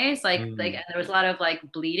some ways. Like there was a lot of like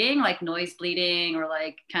bleeding, like noise bleeding, or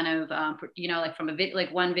like kind of, like from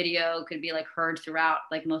like one video could be like heard throughout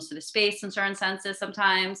like most of the space in certain senses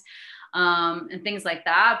sometimes. And things like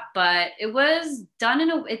that, but it was done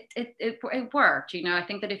it worked. I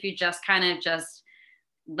think that if you just kind of just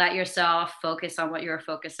let yourself focus on what you were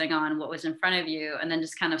focusing on, what was in front of you, and then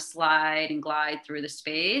just kind of slide and glide through the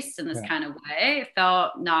space in this kind of way. It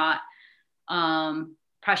felt not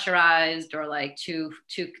pressurized or like too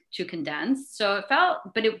condensed. So it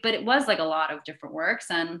felt, but it was like a lot of different works,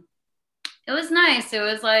 and it was nice. It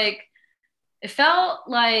was like, it felt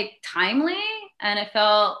like timely, and it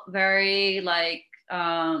felt very like,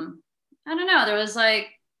 I don't know, there was like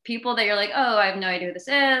people that you're like, oh, I have no idea who this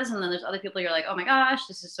is. And then there's other people you're like, oh my gosh,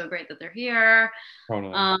 this is so great that they're here.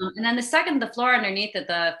 Totally. And then the floor underneath it,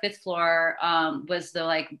 the 5th floor, was the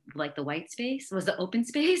like the white space, was the open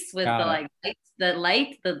space with the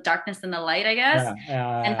light, the darkness and the light, I guess.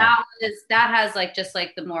 And that has like, just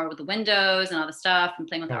like the more with the windows and all the stuff and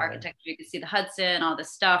playing with the architecture, you could see the Hudson, all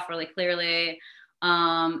this stuff really clearly.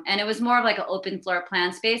 And it was more of like an open floor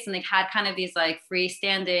plan space. And they had kind of these like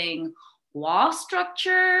freestanding wall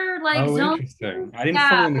structure, like interesting. I didn't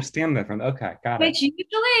fully understand that from got it. Which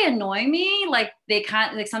usually annoy me. Like they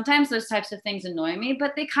kind of, like sometimes those types of things annoy me,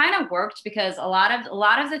 but they kind of worked, because a lot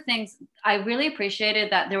of the things I really appreciated,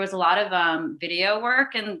 that there was a lot of video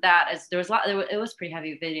work, and it was pretty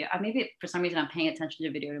heavy video. Maybe for some reason I'm paying attention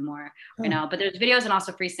to video more right now, but there's videos and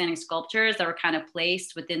also freestanding sculptures that were kind of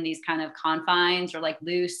placed within these kind of confines, or like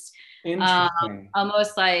loose,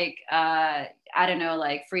 almost like I don't know,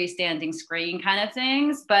 like freestanding screen kind of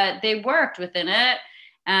things, but they worked within it,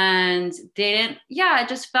 and it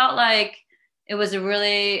just felt like it was a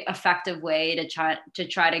really effective way to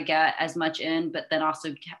try to get as much in, but then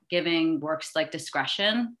also giving works like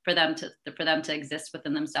discretion for them to exist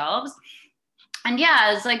within themselves. And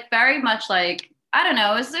yeah, it's like very much like, I don't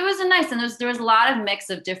know, it was a nice, and there was a lot of mix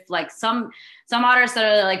of like some artists that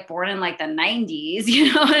are like born in like the 90s,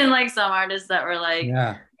 and like some artists that were like,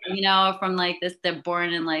 from like this, they're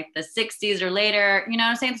born in like the 60s or later, you know what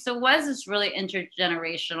I'm saying? So it was this really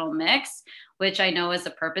intergenerational mix, which I know is the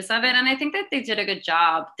purpose of it. And I think that they did a good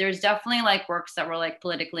job. There's definitely like works that were like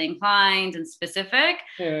politically inclined and specific,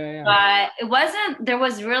 but there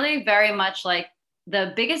was really very much like,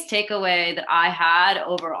 the biggest takeaway that I had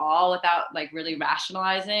overall, without like really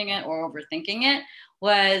rationalizing it or overthinking it,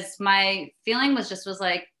 was my feeling was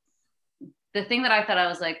like, the thing that I thought, I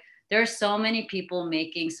was like, there are so many people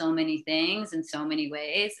making so many things in so many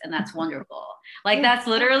ways, and that's wonderful. Like, Yeah. that's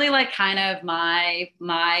literally like kind of my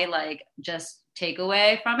like just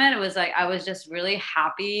takeaway from it. It was like I was just really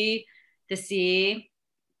happy to see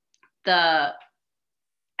the,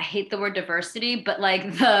 I hate the word diversity, but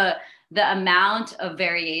like the amount of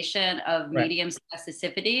variation of Right. medium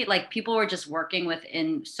specificity. Like, people were just working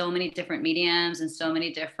within so many different mediums and so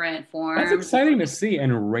many different That's forms. exciting to see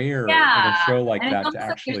and rare in a Yeah. show like And it's that to almost like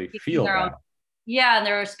they're actually speaking feel their own, that. yeah, and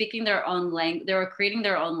they were speaking their own language. They were creating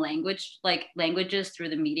their own language, like languages through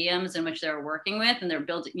the mediums in which they were working with, and they're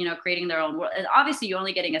building, creating their own world. And obviously, you're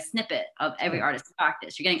only getting a snippet of every Sure. artist's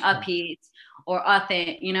practice. You're getting a Sure. piece or a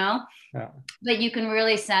thing, Yeah. but you can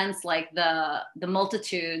really sense like the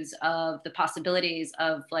multitudes of the possibilities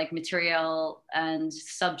of like material and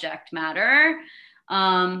subject matter.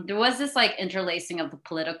 There was this like interlacing of the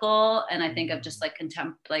political, and I think of just like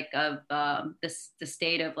this the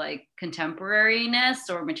state of like contemporariness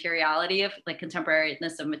or materiality of like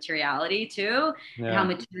contemporariness of materiality too, and how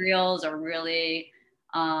Yeah. materials are really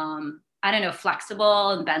I don't know,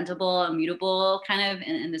 flexible and bendable and mutable kind of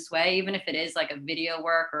in this way, even if it is like a video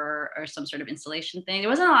work or some sort of installation thing. There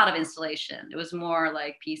wasn't a lot of installation. It was more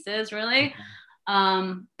like pieces really.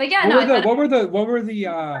 But yeah, no, I thought, What were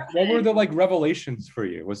the like revelations for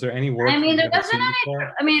you? Was there any I work that mean, you'd there never wasn't seen any,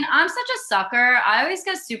 before? I mean, I'm such a sucker. I always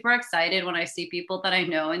get super excited when I see people that I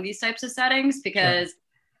know in these types of settings, Sure. because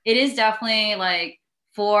it is definitely like,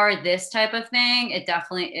 for this type of thing, it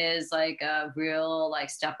definitely is like a real like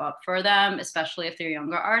step up for them, especially if they're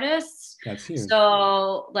younger artists. That's huge.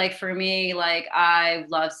 So like for me, like I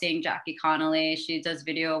love seeing Jackie Connolly. She does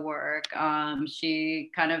video work.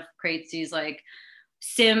 She kind of creates these like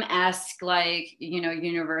sim-esque like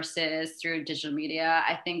universes through digital media.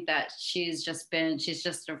 I think that she's just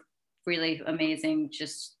a really amazing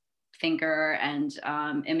just thinker and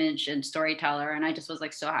image and storyteller, and I just was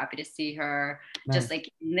like so happy to see her Nice. just like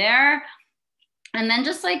in there. And then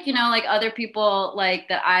just like like other people like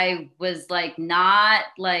that I was like not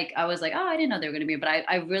like, I was like, oh, I didn't know they were going to be, but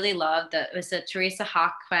I really loved that. It was a Teresa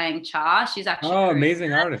Ha Kwang Cha. She's actually Oh, Korean.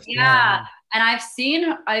 amazing artist. Yeah, Yeah. yeah. And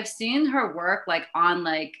I've seen her work like on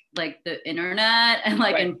like the internet and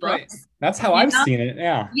like Right, in right. books, That's how you I've know? seen it.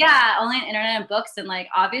 Yeah. Yeah, only on internet and books. And like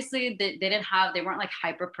obviously they weren't like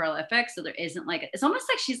hyper prolific. So there isn't like, it's almost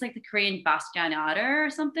like she's like the Korean Basquiat or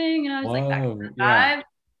something, it's like that kind Whoa. of Yeah. vibe,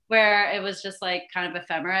 where it was just like kind of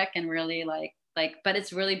ephemeric and really but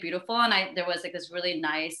it's really beautiful. And there was like this really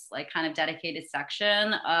nice like kind of dedicated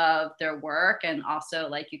section of their work, and also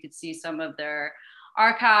like you could see some of their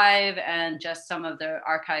archive and just some of their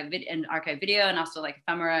archive video, and also like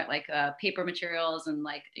ephemera, like paper materials, and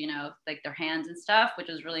like like their hands and stuff, which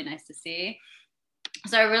was really nice to see.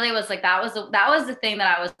 So I really was like, that was the thing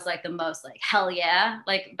that I was like the most like hell yeah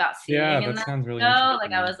like about Yeah, seeing in that that sounds really show. Like I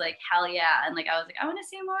interesting. was like hell yeah, and like I was like I want to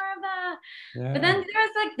see more of that. But Yeah. then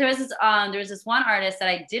there was this one artist that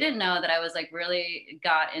I didn't know that I was like really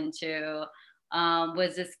got into,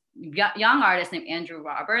 was this young artist named Andrew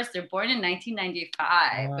Roberts. They're born in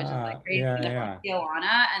 1995, which is like crazy. Yeah, They're from yeah.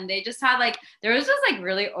 Tijuana, and they just had like, there was just like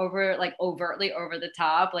really overtly over the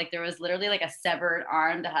top. Like there was literally like a severed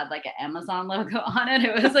arm that had like an Amazon logo on it.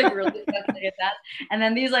 It was like really that. And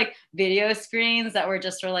then these like video screens that were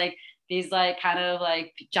just for like these like kind of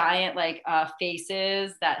like giant like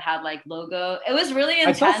faces that had like logo. It was really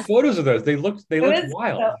I saw intense. photos of those. They It looked was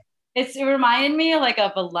wild. so, it reminded me like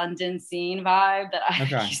of a London scene vibe that I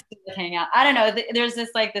Okay. used to hang out. I don't know. There's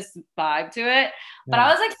this like this vibe to it, but I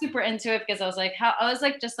Yeah. was like super into it because I was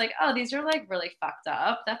like, just like, oh, these are like really fucked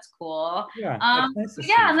up. That's cool. Yeah. It's nice to see.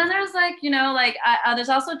 Yeah. And then there's like, like there's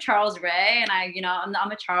also Charles Ray, and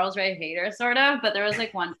I'm a Charles Ray hater sort of, but there was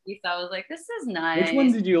like one piece I was like, this is Which one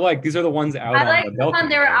nice. did you like? These are the ones out I on like the the one balcony,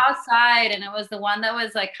 they were right? outside, and it was the one that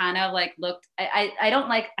was like kind of like looked. I don't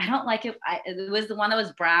like it. It was the one that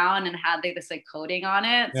was brown and had like this like coating on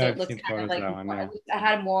it, so Yeah, it I've looked seen kind of photos of like that one. Yeah. it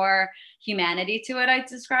had more humanity to it. I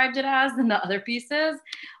described it as than the other pieces.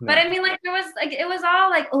 But Yeah. I mean, like there was like it was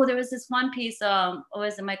all like, oh, there was this one piece.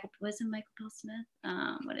 Was it Michael Bill Smith?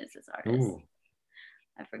 What is this artist? Ooh.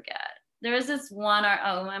 I forget. There was this one art.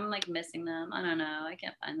 Oh, I'm like missing them. I don't know. I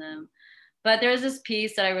can't find them. But there was this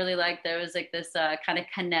piece that I really liked. There was like this kind of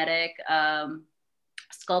kinetic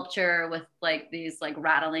sculpture with like these like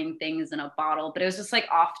rattling things in a bottle, but it was just like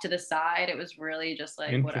off to the side. It was really just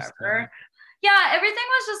like Interesting. whatever. Yeah, everything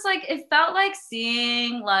was just like, it felt like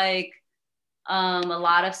seeing like a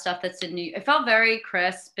lot of stuff that's in New. It felt very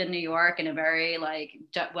crisp in New York, and a very like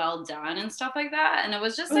well done and stuff like that. And it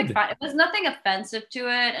was just like Good. fine. It was nothing offensive to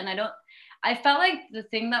it, and I felt like the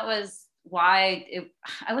thing that was I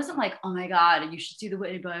wasn't like, oh my God, you should see the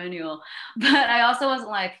Whitney Biennial. But I also wasn't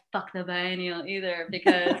like, fuck the Biennial either,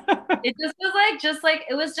 because it just like,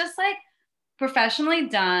 it was just like professionally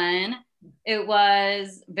done. It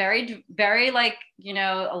was very, very like, you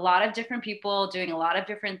know, a lot of different people doing a lot of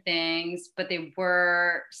different things, but they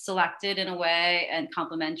were selected in a way and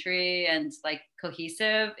complementary and like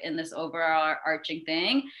cohesive in this overall arching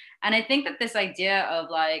thing. And I think that this idea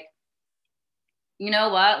of like, you know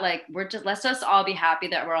what, like let's just all be happy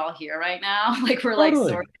that we're all here right now. Like we're like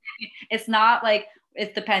Totally. sort of, it's not like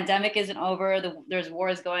if the pandemic isn't over, there's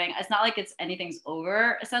wars going. It's not like it's anything's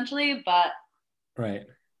over essentially, but Right.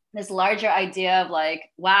 this larger idea of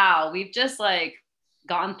like, wow, we've just like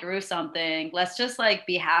gone through something. Let's just like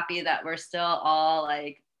be happy that we're still all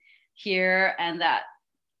like here and that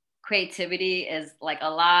creativity is like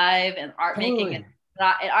alive and Totally.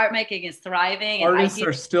 art making is thriving and Artists ideas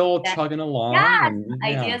are still that, chugging along, yes, and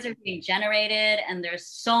yeah. ideas are being generated and there's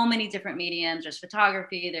so many different mediums. There's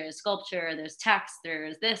photography, there's sculpture, there's text,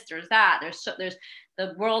 there's this, there's that, there's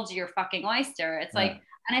the world's your fucking oyster. It's Yeah. like,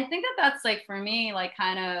 and I think that that's like for me like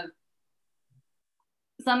kind of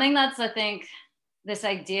something that's I think this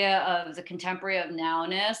idea of the contemporary of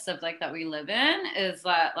nowness of like that we live in is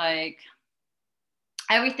that like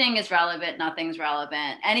everything is relevant, nothing's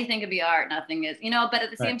relevant, anything could be art, nothing is, you know, but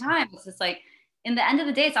at the Right. same time it's just like in the end of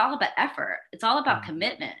the day it's all about effort, it's all about Mhm.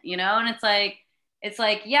 commitment, you know. And it's like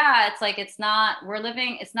yeah, it's like it's not we're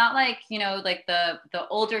living, it's not like, you know, like the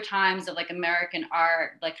older times of like American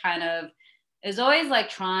art like kind of is always like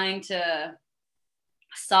trying to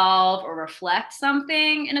solve or reflect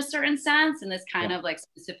something in a certain sense in this kind Yeah. of like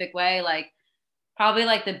specific way. Like probably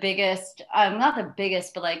like the biggest, not the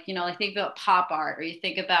biggest, but like, you know, like think about pop art or you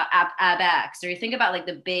think about AbX or you think about like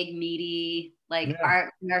the big meaty like Yeah.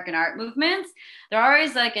 art, American art movements. They're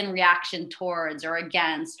always like in reaction towards or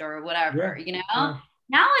against or Yeah. whatever, you know? Yeah.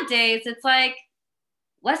 Nowadays, it's like,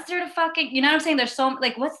 what's there to fucking, you know what I'm saying? There's so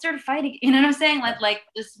like, what's there to fight? You know what I'm saying? Like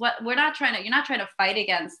just what we're not trying to, you're not trying to fight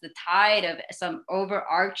against the tide of some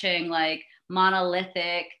overarching, like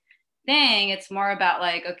monolithic thing. It's more about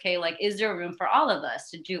like, okay, like, is there room for all of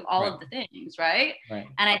us to do all Right. of the things? Right. Right.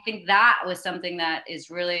 And I think that was something that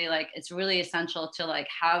is really like, it's really essential to like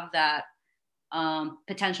have that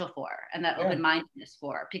potential for and that Yeah. open-mindedness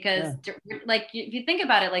for, because Yeah. like if you think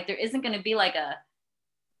about it, like there isn't going to be like a,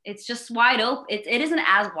 it's just wide open. It isn't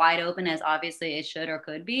as wide open as obviously it should or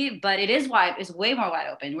could be, but it is wide. It's way more wide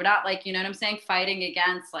open. We're not like, you know what I'm saying, fighting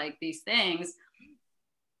against like these things.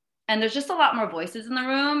 And there's just a lot more voices in the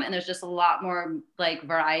room, and there's just a lot more like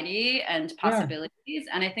variety and Yeah. possibilities.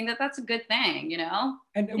 And I think that that's a good thing, you know?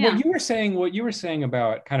 And Yeah. what you were saying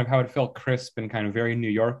about kind of how it felt crisp and kind of very New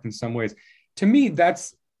York in some ways, to me,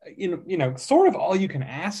 that's sort of all you can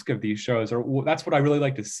ask of these shows, or that's what I really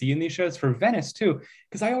like to see in these shows for Venice too.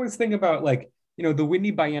 Because I always think about like, the Whitney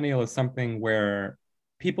Biennial is something where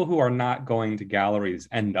people who are not going to galleries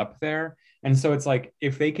end up there. And so it's like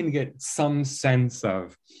if they can get some sense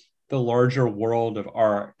of the larger world of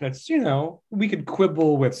art, that's, we could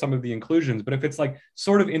quibble with some of the inclusions, but if it's like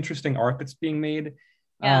sort of interesting art that's being made,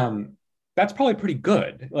 Yeah. that's probably pretty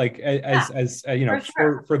good. Like Yeah, as for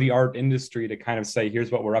sure. for the art industry to kind of say,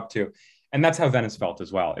 here's what we're up to, and that's how Venice felt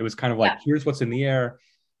as well. It was kind of Yeah. like, here's what's in the air.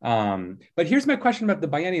 But here's my question about the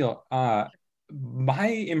biennial. My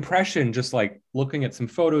impression, just like looking at some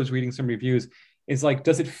photos, reading some reviews, is like,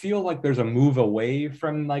 does it feel like there's a move away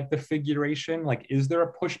from like the figuration? Like, is there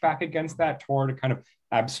a pushback against that toward a kind of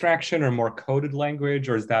abstraction or more coded language,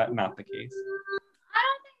 or is that not the case? I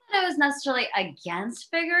don't think that it was necessarily against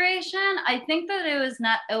figuration. I think that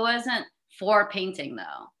it wasn't for painting though.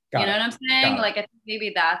 You Got know it. what I'm saying? Got it. Like I think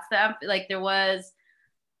maybe that's like there was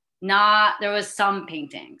some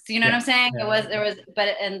paintings. You know what Yeah. I'm saying? Yeah. There was,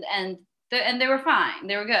 but and they were fine.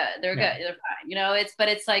 They were good. They were Yeah. good. They're fine. You know, but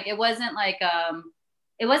it's like it wasn't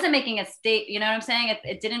making a state. You know what I'm saying?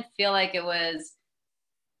 It didn't feel like it was.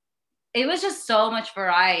 It was just so much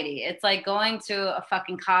variety. It's like going to a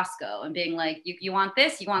fucking Costco and being like, you want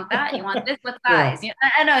this, you want that, you want this, what Yeah. size? You know,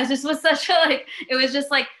 I know, it just was such a like, it was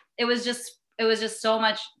just like, it was just so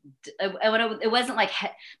much. It wasn't like,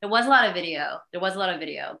 there was a lot of video. There was a lot of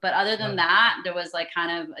video. But other than that, there was like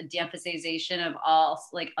kind of a de-emphasization of all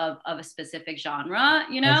like of a specific genre,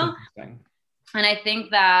 you That's know? interesting. And I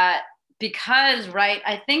think that because, right,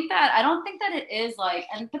 I don't think that it is like,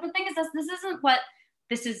 but the thing is, this isn't what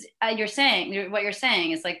this is, what you're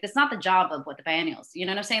saying is like, that's not the job of what the biennials, you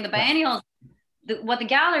know what I'm saying? The Right. biennials what the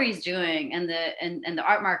gallery is doing and the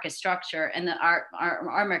art market structure and the art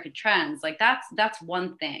market trends, like that's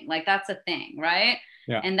one thing, like that's a thing, right?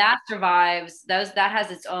 Yeah. And that survives, that has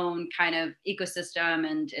its own kind of ecosystem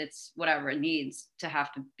and it's whatever it needs to have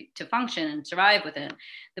to function and survive within.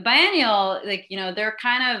 The biennial, like, you know, they're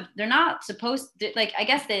not supposed to, like, I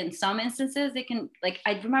guess that in some instances they can, like,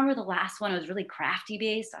 I remember the last one was really crafty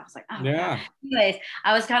based. I was like, oh Yeah. God. Anyways,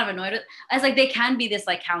 I was kind of annoyed with, I was like, they can be this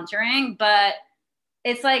like countering, but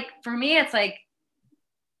it's like, for me, it's like,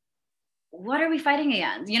 what are we fighting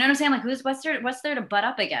against? You know what I'm saying? Like, what's there to butt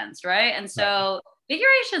up against, right? And so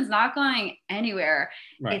figuration's not going anywhere.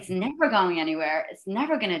 Right. It's never going anywhere. It's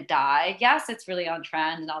never gonna die. Yes, it's really on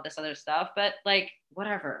trend and all this other stuff, but like,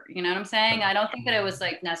 whatever. You know what I'm saying? I don't think that it was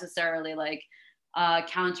like necessarily like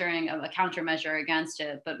countering of a countermeasure against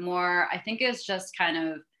it, but more, I think it's just kind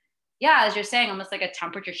of, yeah, as you're saying, almost like a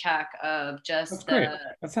temperature check of just That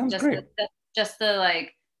sounds great. Just the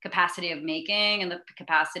like capacity of making and the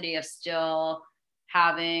capacity of still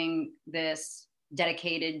having this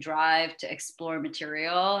dedicated drive to explore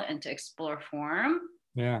material and to explore form.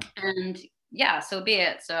 Yeah. And yeah, so be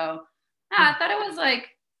it. So I thought it was like,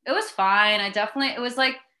 it was fine. It was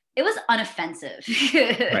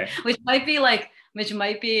unoffensive, Right. which might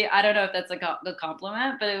be, I don't know if that's a good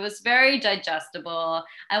compliment, but it was very digestible.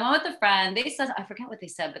 I went with a friend. They said, I forget what they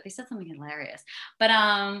said, but they said something hilarious.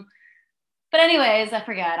 But anyways, I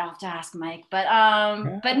forget. I'll have to ask Mike. But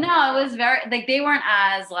no, it was very, like, they weren't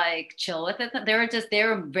as like chill with it. They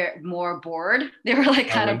were more bored. They were like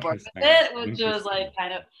kind of bored with it, which was like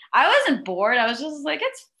kind of, I wasn't bored. I was just like,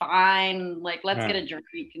 it's fine. Like, let's get a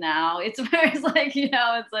drink now. It's like, you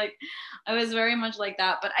know, it's like, I was very much like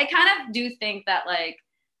that. But I kind of do think that like,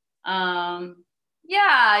 yeah,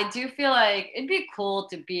 I do feel like it'd be cool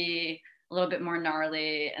to be a little bit more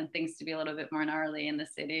gnarly and things to be a little bit more gnarly in the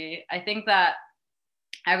city. I think that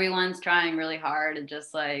everyone's trying really hard and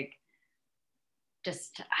just I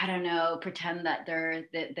don't know, pretend that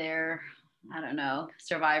they're I don't know,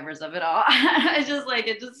 survivors of it all. Just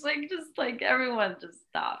everyone just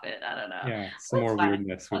stop it. I don't know. Yeah, some more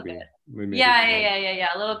weirdness would be yeah.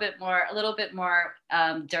 A little bit more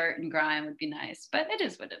dirt and grime would be nice, but it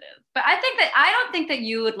is what it is. But I don't think that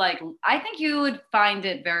you would like, I think you would find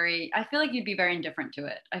it very, I feel like you'd be very indifferent to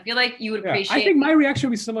it. I feel like you would appreciate. I think my reaction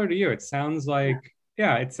would be similar to you. It sounds like,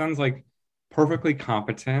 it sounds like perfectly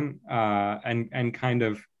competent and kind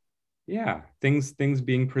of, things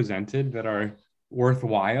being presented that are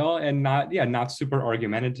worthwhile and not super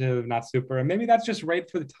argumentative, not super, and maybe that's just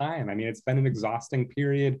right for the time. I mean, it's been an exhausting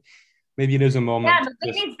period. Maybe it is a moment. Yeah,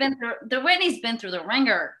 the Whitney's been through the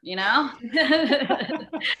ringer, you know. In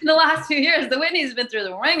the last 2 years, the Whitney's been through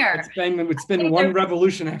the ringer. It's been one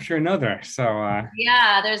revolution after another. So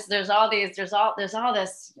yeah, there's all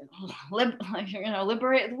this liberate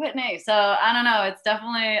the Whitney. So I don't know. It's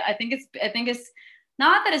definitely, I think it's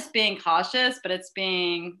not that it's being cautious, but it's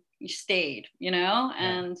being stayed, you know.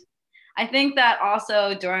 And I think that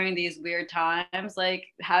also during these weird times, like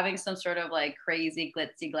having some sort of like crazy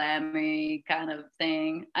glitzy glammy kind of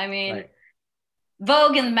thing. I mean,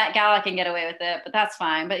 Vogue and Met Gala can get away with it, but that's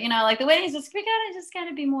fine. But you know, like the weddings, we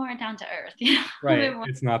gotta be more down to earth, you know? Right.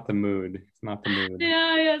 It's not the mood.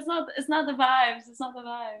 Yeah, it's not the vibes. It's not the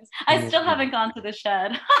vibes. I still haven't gone to the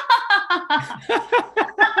shed.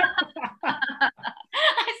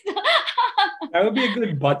 That would be a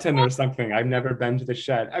good button or something. I've never been to the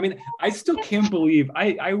shed. I mean, I still can't believe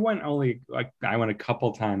I went a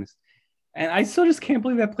couple times, and I still just can't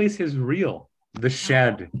believe that place is real. The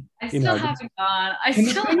shed. I still haven't gone.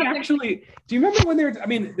 Actually, do you remember when they were? I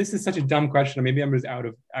mean, this is such a dumb question. Maybe I'm just out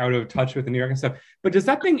of touch with the New York and stuff. But does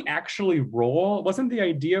that thing actually roll? Wasn't the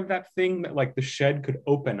idea of that thing that like the shed could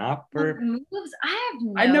open up? Or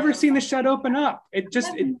I've never seen the shed open up. No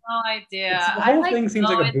idea. The whole thing seems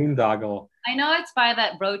like a boondoggle. I know it's by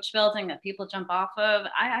that Roach building that people jump off of.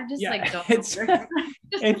 I just don't.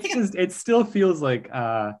 It still feels like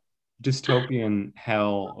dystopian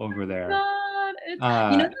hell over there. You know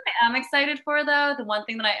what I am excited for, though? The one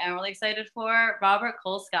thing that I am really excited for, Robert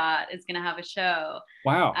Colescott is going to have a show.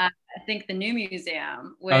 Wow. At, I think the New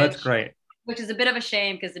Museum. That's great. Which is a bit of a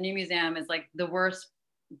shame because the New Museum is like the worst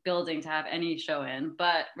building to have any show in.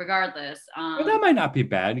 But regardless. Well, that might not be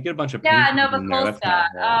bad. You get a bunch of but Colescott.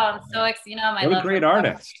 What a great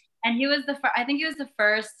artist. And he was I think he was the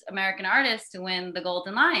first American artist to win the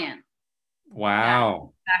Golden Lion.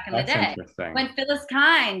 Wow. Back in the day. When Phyllis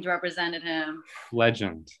Kind represented him.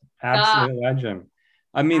 Legend. Absolute legend.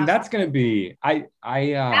 I mean, that's going to be, that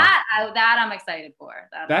I'm excited for.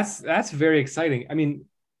 That's very exciting. I mean,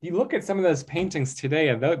 you look at some of those paintings today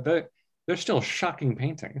and they're still shocking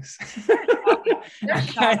paintings. They're I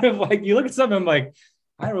shocking. kind of like, you look at some, I'm like,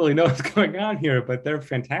 I don't really know what's going on here, but they're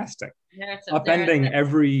fantastic. Upending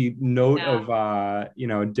every note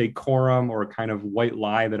yeah. of decorum or kind of white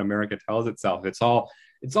lie that America tells itself. It's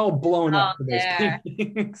all blown Oh, up for those there.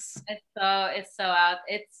 paintings. It's so out.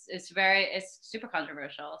 It's super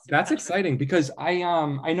controversial. Super That's controversial. exciting because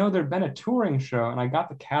I know there'd been a touring show and I got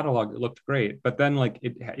the catalog. It looked great, but then like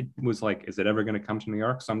it was like, is it ever going to come to New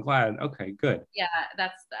York? So I'm glad. Okay, good. Yeah,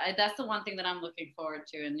 that's the one thing that I'm looking forward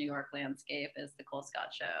to in New York landscape is the Cole Scott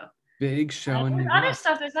show. Big show in There's New other York.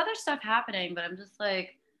 stuff. There's other stuff happening, but I'm just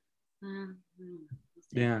like, we'll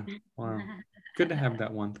Yeah. Wow. Good to have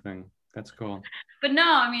that one thing. That's cool. But no,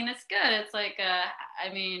 I mean it's good. It's like,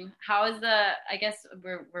 I mean, how is the? I guess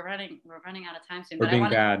we're running out of time soon. We're But being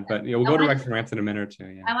bad, but yeah, we'll go to Rex and Rants in a minute or two.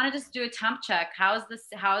 Yeah. I want to just do a temp check. How's this?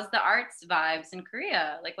 How's the arts vibes in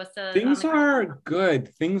Korea? Like, what's the? Things are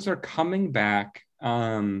good. Things are coming back.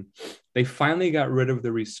 They finally got rid of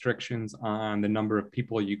the restrictions on the number of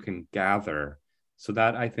people you can gather. So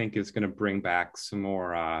that I think is going to bring back some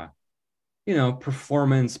more,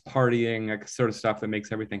 performance, partying, like sort of stuff that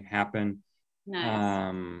makes everything happen.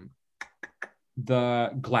 Nice.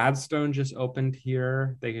 The Gladstone just opened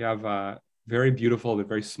here. They have a very beautiful, but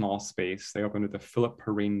very small space. They opened at the Philip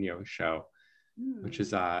Perino show, which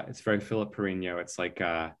is it's very Philip Perino. It's like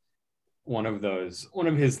one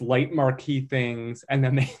of his light marquee things, and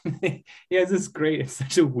then he has this great. It's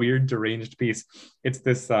such a weird, deranged piece. It's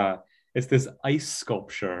this ice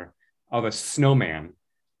sculpture of a snowman,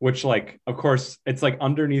 which like of course it's like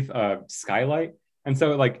underneath a skylight. And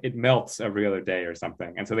so like it melts every other day or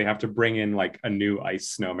something. And so they have to bring in like a new ice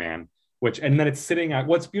snowman, and then it's sitting at,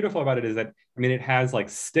 what's beautiful about it is that, I mean, it has like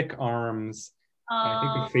stick arms. And I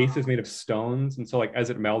think the face is made of stones. And so like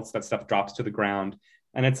as it melts, that stuff drops to the ground.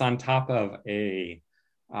 And it's on top of a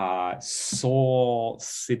Seoul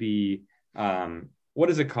City,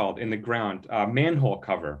 what is it called in the ground? Manhole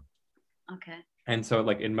cover. Okay. And so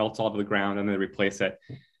like it melts all to the ground and then they replace it.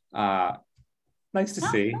 Nice to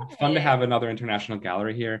see. Nice. Fun to have another international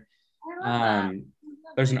gallery here.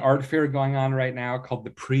 There's an art fair going on right now called the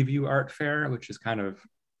Preview Art Fair, which is kind of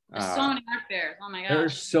there's so many art fairs. Oh my gosh.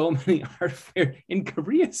 There's so many art fairs in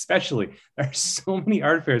Korea, especially. There are so many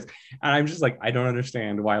art fairs, and I'm just like, I don't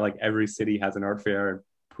understand why like every city has an art fair.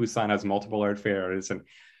 Busan has multiple art fairs, and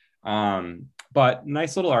but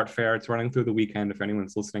nice little art fair. It's running through the weekend. If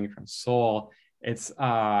anyone's listening from Seoul. It's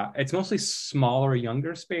mostly smaller,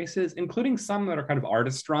 younger spaces, including some that are kind of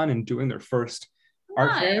artist run and doing their first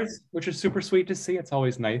art fairs, which is super sweet to see. It's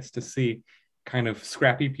always nice to see kind of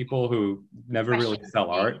scrappy people who never really sell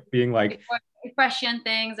art being like question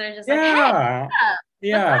things. They're just yeah, like, hey,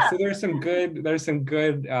 yeah. So there's some good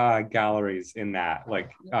galleries in that. Like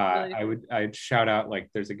I'd shout out, like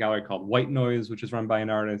there's a gallery called White Noise, which is run by an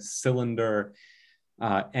artist, Cylinder,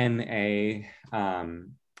 NA,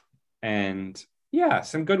 and yeah,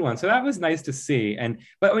 some good ones. So that was nice to see.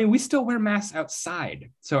 But I mean, we still wear masks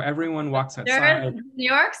outside. So everyone walks outside. New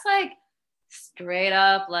York's like straight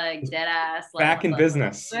up, like dead ass. Like, back in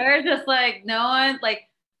business. They're just like, no one, like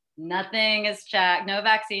nothing is checked, no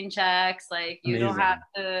vaccine checks. Like you don't have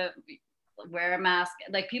to wear a mask.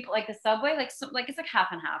 Like people, like the subway, like it's like half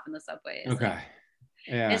and half in the subway. Okay. Like,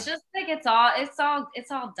 yeah. It's just like it's all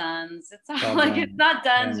duns. It's all like done. It's not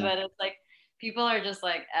duns, but it's like people are just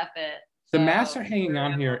like F it. The masks are hanging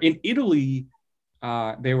on here. In Italy,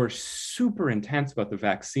 they were super intense about the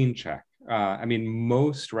vaccine check. I mean,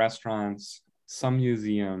 most restaurants, some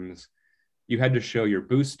museums, you had to show your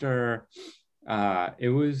booster. It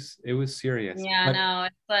was serious. Yeah, no,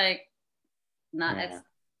 it's like not. Yeah.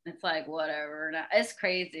 It's like whatever. It's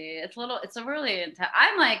crazy. It's a really intense.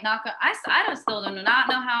 I'm like not. I still do not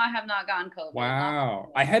know how I have not gotten COVID.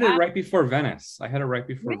 Wow, I had it right before Venice.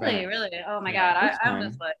 Really? Oh my God, I'm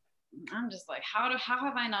just like, how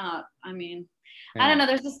have I not? I mean, I don't know.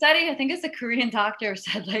 There's a study, I think it's a Korean doctor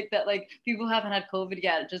said like that, like people haven't had COVID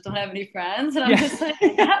yet, just don't have any friends. And I'm just like,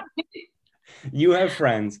 you have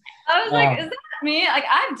friends. I was like, is that me? Like,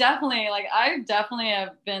 I definitely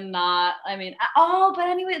have been not, I mean, but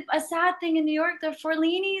anyway, a sad thing in New York, the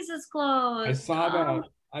Forlini's is closed. I saw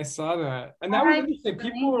that. And that was interesting.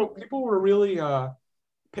 People were really, on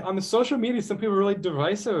the social media, some people were really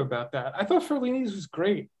divisive about that. I thought Forlini's was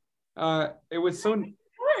great. It was so. Who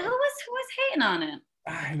was hating on it?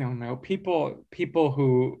 I don't know. People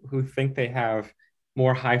who think they have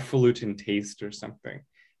more highfalutin taste or something.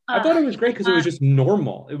 I thought it was great because it was just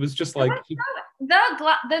normal. It was just like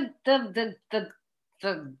the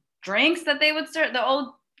drinks that they would serve. The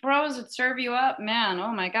old bros would serve you up. Man,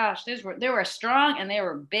 oh my gosh, they were strong and they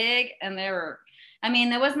were big and they were I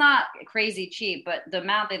mean, it was not crazy cheap, but the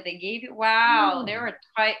amount that they gave you, wow, they Oh, were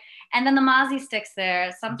quite. And then the Mozzie sticks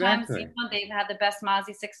there. Sometimes, exactly. they've had the best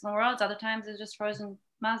Mozzie sticks in the world. Other times, it's just frozen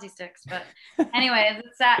Mozzie sticks. But anyway,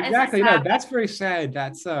 it's sad. It's a Exactly. No, sad, that's very sad.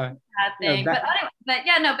 That's sad thing. But that. anyway, but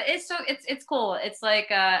yeah, no, but it's cool. It's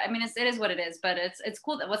like I mean, it is what it is. But it's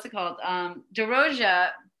cool. That what's it called? DeRoja,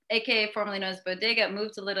 aka formerly known as Bodega,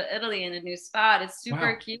 moved to Little Italy in a new spot. It's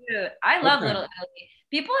super Wow. cute. I love Okay. Little Italy.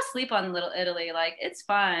 People sleep on Little Italy. Like it's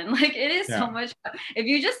fun. Like it is so Yeah. much fun. If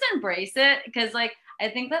you just embrace it, because like I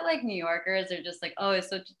think that like New Yorkers are just like, oh, it's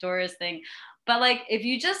such a tourist thing. But like if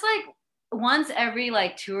you just like once every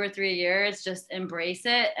like 2 or 3 years, just embrace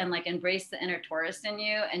it and like embrace the inner tourist in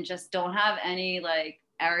you and just don't have any like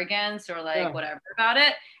arrogance or like Yeah. whatever about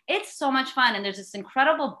it. It's so much fun. And there's this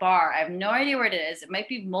incredible bar. I have no idea where it is. It might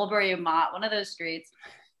be Mulberry or Mott, one of those streets.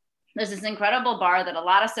 There's this incredible bar that a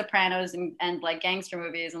lot of Sopranos and like gangster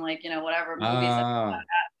movies and like, whatever movies have. Ah,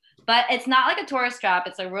 But it's not like a tourist trap.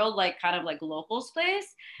 It's a real like kind of like locals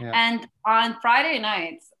place. yeah. And on Friday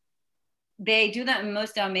nights, they do the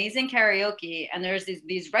most amazing karaoke. And there's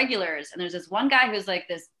these regulars. And there's this one guy who's like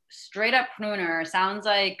this straight up crooner, sounds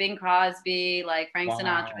like Bing Crosby, like Frank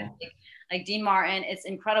Sinatra, Wow. like Dean Martin. It's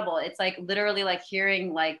incredible. It's like literally like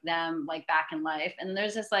hearing like them like back in life. And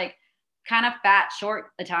there's this like kind of fat,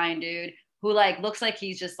 short Italian dude who like looks like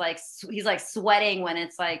he's just like he's like sweating when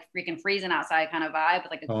it's like freaking freezing outside kind of vibe,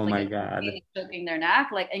 with like Oh like my a God. choking their neck,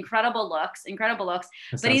 like incredible looks.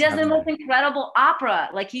 That But he sounds does the most heavenly. incredible opera.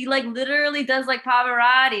 Like he like literally does like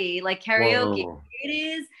Pavarotti, like karaoke. Whoa. It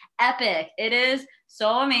is epic. It is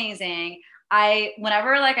so amazing. I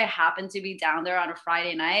whenever like I happen to be down there on a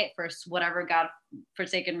Friday night for whatever God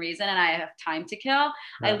forsaken reason and I have time to kill,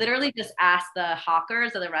 I Yeah. literally just ask the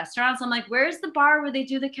hawkers of the restaurants. I'm like, "Where's the bar where they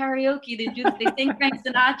do the karaoke? They sing Frank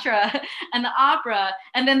Sinatra and the opera."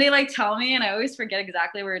 And then they like tell me, and I always forget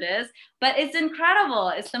exactly where it is. But it's incredible.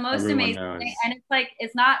 It's the most Everyone amazing thing, knows. and it's like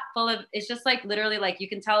it's not full of. It's just like literally like you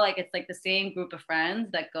can tell like it's like the same group of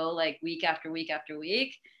friends that go like week after week after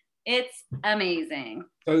week. It's amazing.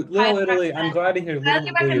 So Highly Little Italy, I'm recommend. glad to hear Little Highly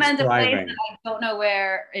Italy is recommend a place that thriving I don't know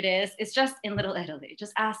where it is. It's just in Little Italy.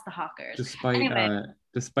 Just ask the hawkers. despite Anyway,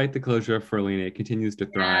 despite the closure of Ferlini, it continues to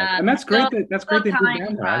thrive. yeah, And that's great that's still great they moved telling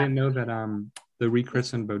down you there. I didn't know that the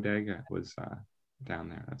rechristened bodega was down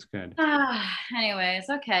there. That's good.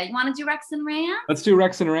 anyways, okay. You want to do Rex and Rant? Let's do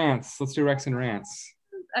Rex and Rants. Let's do Rex and Rants.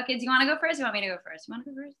 Okay, do you want to go first? Or you want me to go first? You want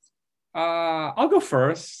to go first? I'll go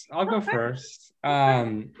first. I'll go Okay. first.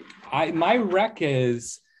 My rec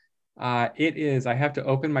is it is I have to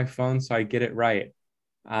open my phone so I get it right.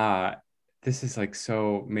 Uh this is like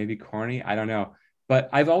so maybe corny, I don't know. But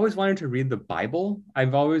I've always wanted to read the Bible.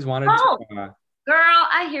 I've always wanted Oh, to girl,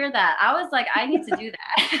 I hear that. I was like, I need to do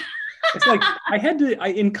that. it's like I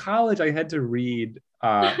in college I had to read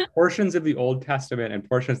portions of the Old Testament and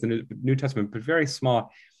portions of the New Testament, but very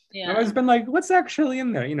small. I've Yeah. always been like, what's actually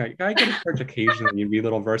in there? You know, you gotta get to church occasionally, you read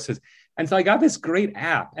little verses. And so I got this great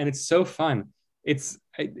app and it's so fun.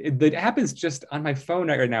 The app is just on my phone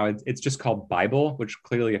right now. It's just called Bible, which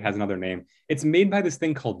clearly it has another name. It's made by this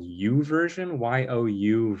thing called YouVersion,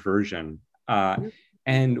 YOU version.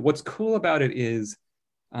 And what's cool about it is,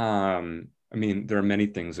 I mean, there are many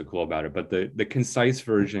things that are cool about it, but the concise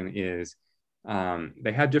version is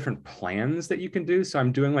they have different plans that you can do. So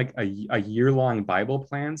I'm doing like a year-long Bible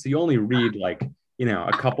plan. So you only read like,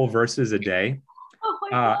 a couple verses a day. Oh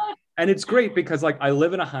my Uh, God. and it's great because like I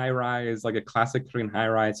live in a high rise, like a classic Korean high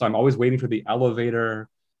rise. So I'm always waiting for the elevator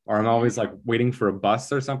or I'm Yeah. always like waiting for a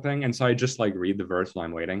bus or something. And so I just like read the verse while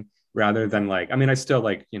I'm waiting rather than like, I mean, I still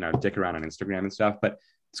like, dick around on Instagram and stuff, but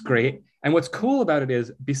it's great. And what's cool about it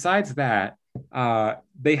is besides that,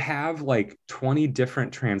 they have like 20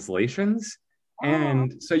 different translations. Oh.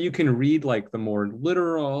 And so you can read like the more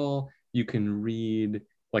literal, you can read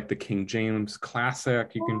like the King James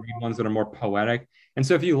classic, you can read ones that are more poetic. And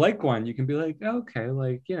so if you like one, you can be like, okay,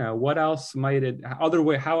 like, what else might it other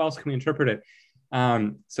way, how else can we interpret it?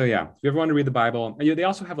 So yeah, if you ever want to read the Bible, they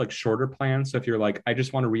also have like shorter plans. So if you're like, I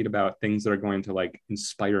just want to read about things that are going to like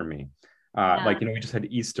inspire me. Yeah. Like, we just had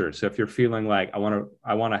Easter. So if you're feeling like I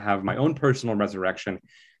want to have my own personal resurrection,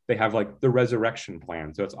 they have like the resurrection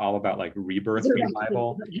plan. So it's all about like rebirth via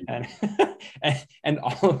Bible and and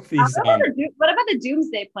all of these What about the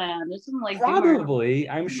doomsday plan? There's some like doomer. probably,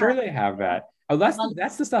 I'm sure they have that. Oh,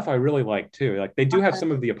 that's the stuff I really like too. Like they do have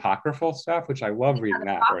some of the apocryphal stuff, which I love reading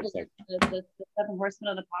that, where it's like, The seven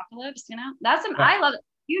horsemen of the apocalypse. That's some. yeah, I love it.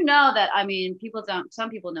 That. I mean, people don't. Some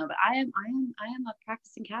people know, but I am a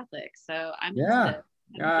practicing Catholic, so I'm into yeah, this.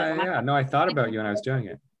 I'm into this. yeah. No, I thought about you when I was doing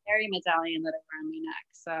it. Mary medallion that I wear on my neck.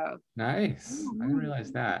 So Nice. I didn't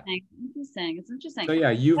realize that. interesting. It's interesting. So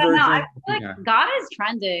yeah, you Yeah, no, I Virgin. feel like Yeah. God is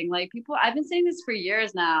trending. Like people, I've been saying this for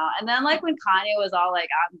years now. And then like when Kanye was all like,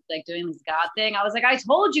 I'm like doing this God thing, I was like, I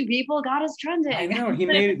told you people, God is I trending. know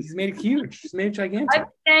he's made it huge. He's made it gigantic. I've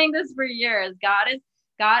been saying this for years. God.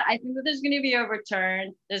 I think that there's going to be a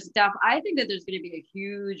return. I think that there's going to be a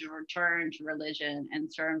huge return to religion in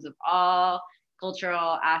terms of all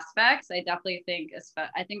cultural aspects. I definitely think,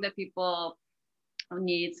 I think that people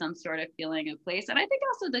need some sort of feeling of place, and I think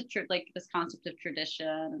also like this concept of tradition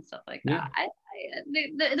and stuff like that.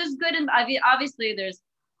 There's good and obviously there's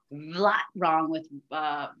a lot wrong with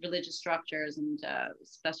religious structures and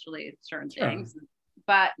especially certain things.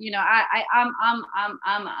 But you know, I'm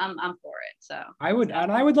for it. So I would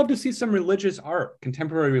love to see some religious art,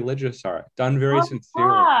 contemporary religious art, done very sincerely.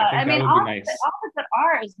 Yeah. I think that would be nice. All of the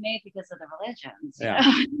art is made because of the religions. Yeah.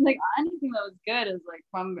 Like anything that was good is like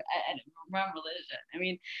from religion. I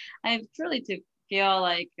mean, I truly to feel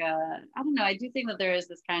like I don't know. I do think that there is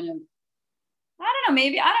this kind of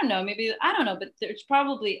maybe but there's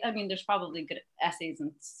probably good essays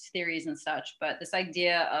and theories and such, but this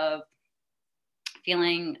idea of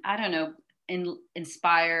feeling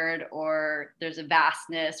inspired, or there's a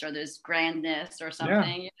vastness or there's grandness or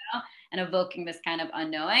something, and evoking this kind of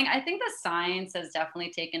unknowing. I think the science has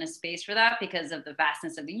definitely taken a space for that because of the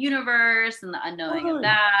vastness of the universe and the unknowing of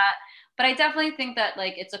that. But I definitely think that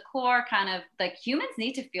like it's a core kind of like humans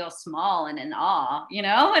need to feel small and in awe,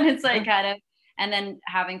 and it's like kind of, and then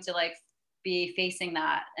having to like be facing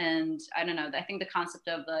that. And I don't know, I think the concept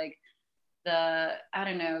of like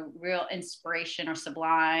real inspiration or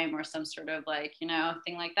sublime or some sort of like,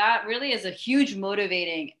 thing like that really is a huge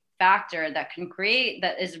motivating factor that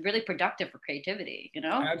is really productive for creativity,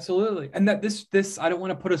 Absolutely. And that this, I don't want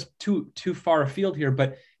to put us too far afield here,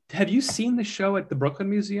 but have you seen the show at the Brooklyn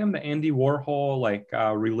Museum, the Andy Warhol, like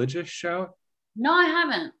religious show? No, I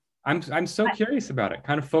haven't. I'm so curious about it,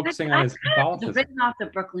 kind of focusing on his Catholicism. Written off the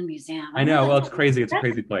Brooklyn Museum. I know. Well, it's crazy. It's a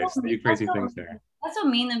crazy place. They do crazy things there. That's so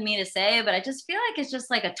mean of me to say, but I just feel like it's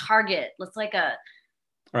just like a Target. It's like a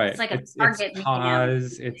right. It's like a Target. It's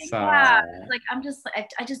cause. It's like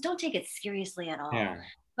I just don't take it seriously at all. Yeah.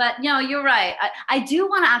 But you're right. I do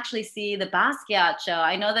want to actually see the Basquiat show.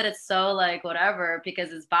 I know that it's so like whatever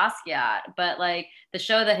because it's Basquiat, but like the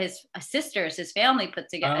show that his family put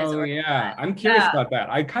together. Oh yeah, I'm curious about that.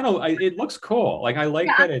 It looks cool. Like I like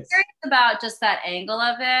that I'm curious about just that angle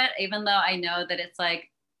of it, even though I know that it's like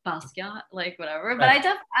Basquiat, like whatever. But I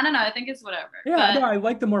don't know. I think it's whatever. Yeah, no, I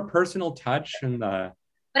like the more personal touch and the.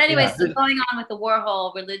 But anyways, so going on with the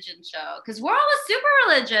Warhol religion show, because Warhol was super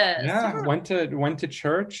religious. Yeah, went to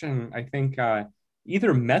church, and I think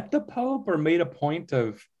either met the Pope or made a point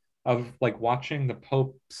of like watching the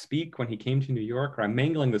Pope speak when he came to New York. Or I'm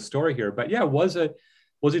mangling the story here, but yeah, was it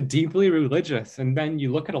deeply religious? And then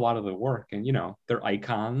you look at a lot of the work, and they're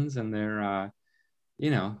icons, and they're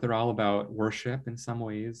they're all about worship in some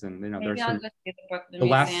ways, and there's the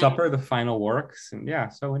Last Supper, the final works, and yeah,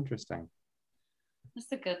 so interesting. It's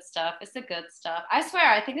the good stuff. I swear,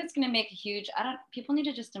 I think it's going to make a huge. People need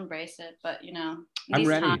to just embrace it, but I'm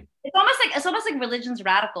ready. Times, it's almost like religion's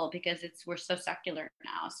radical because we're so secular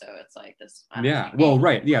now. So it's like this. Yeah. Well,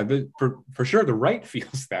 right. Yeah. For sure, the right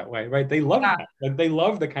feels that way, right? They love that. Like, they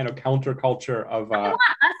love the kind of counterculture of. But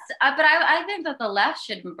I think that the left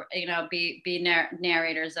should, be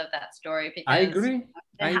narrators of that story. Because I agree.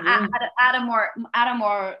 Add a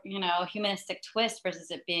more humanistic twist versus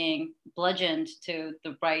it being bludgeoned to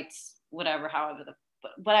the rights, however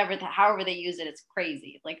they use it, it's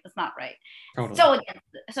crazy. Like it's not right. Totally.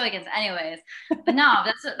 So against anyways. But no,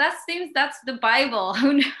 that's the Bible.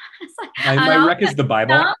 Who knows? My wreck is the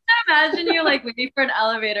Bible. Now imagine you're like waiting for an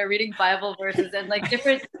elevator reading Bible verses and like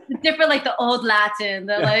different like the old Latin,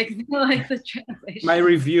 like the translation. My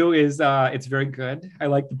review is it's very good. I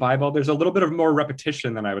like the Bible. There's a little bit of more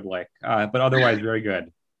repetition than I would like, but otherwise very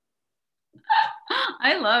good.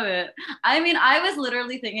 I love it. I mean, I was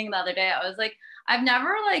literally thinking the other day, I was like, I've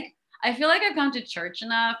never I feel like I've gone to church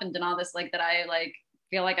enough and done all this, like that I like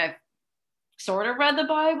feel like I've sort of read the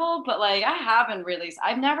Bible, but like I haven't really,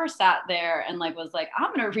 I've never sat there and like was like,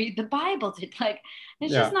 I'm going to read the Bible.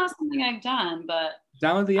 It's just not something I've done, but.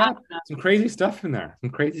 Download the app. Some crazy stuff in there. Some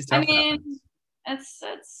crazy stuff. I mean, it's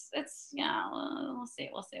we'll see.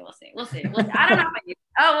 I don't know about you.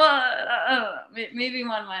 Maybe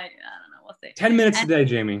one might, I don't know. We'll see. 10 minutes today,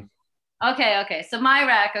 Jamie. Okay. So my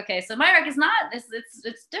rec is not,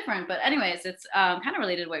 it's different, but anyways, it's kind of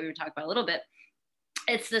related to what we were talking about a little bit.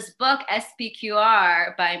 It's this book,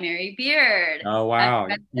 SPQR by Mary Beard. Oh Have wow. you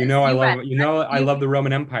read this? You read I it, love the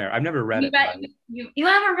Roman Empire. I've never read you it, but read you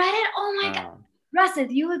haven't read it? Oh my God. wow. Russell,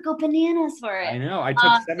 you would go bananas for it. I know. I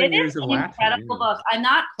took seven It is years of an Latin. incredible Yeah. book. I'm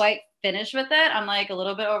not quite finished with it. I'm like a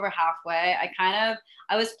little bit over halfway.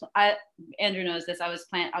 Andrew knows this. I was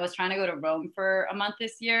trying to go to Rome for a month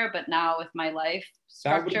this year, but now with my life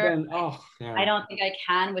That would have structure, been, oh I yeah. don't think I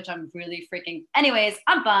can, which I'm really freaking. Anyways,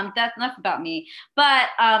 I'm bummed. That's enough about me. But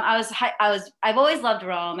I've always loved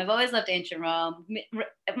Rome. I've always loved ancient Rome.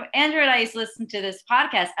 Andrew and I used to listen to this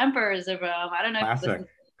podcast, Emperors of Rome. I don't know if you Classic. listen.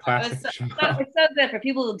 Classic show. It's so good for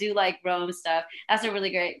people who do like Rome stuff. That's a really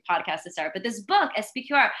great podcast to start. But this book,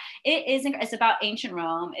 SPQR, it's about ancient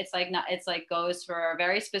Rome. It's like not, it's like goes for a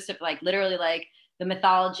very specific, like literally like the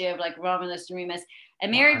mythology of like Romulus and Remus. And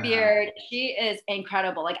Mary Wow. Beard, she is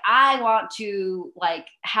incredible. Like I want to like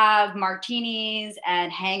have martinis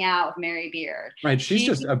and hang out with Mary Beard. Right. She's She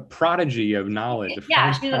just a prodigy of knowledge, a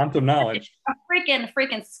yeah, font she's font of knowledge. a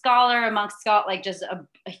freaking scholar amongst like just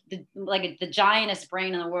the giantest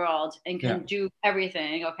brain in the world and Yeah. can do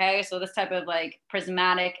everything. Okay, so this type of like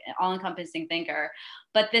prismatic, all-encompassing thinker.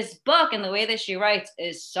 But this book and the way that she writes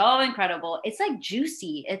is so incredible. It's like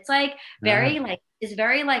juicy. It's like very Yeah. like it's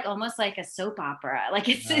very like almost like a soap opera. Like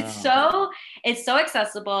Wow. it's so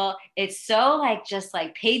accessible. It's so like just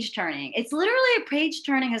like page turning. It's literally a page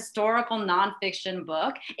turning historical nonfiction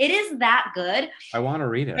book. It is that good. I want to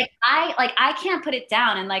read it. I can't put it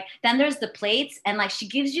down. And like then there's the plates and like she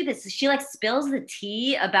gives you this, she like spills the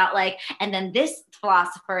tea about like, and then this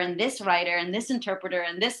philosopher and this writer and this interpreter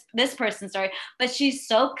and this person's story. But she's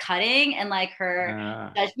so cutting and like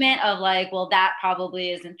her judgment of like, well, that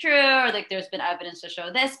probably isn't true, or like there's been evidence to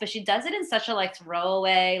show this, but she does it in such a like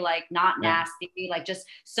throwaway, like not nasty, like just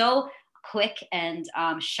so quick and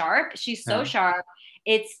sharp. She's so sharp.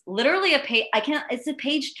 It's literally a page. It's a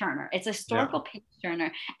page turner. It's a historical page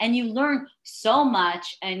turner, and you learn so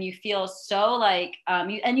much, and you feel so like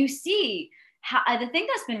you see how the thing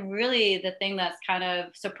that's been really the thing that's kind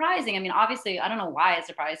of surprising. I mean, obviously, I don't know why it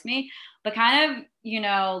surprised me, but kind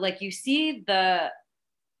of like you see the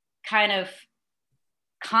kind of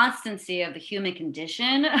constancy of the human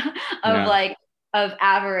condition of like of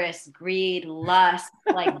avarice, greed, lust,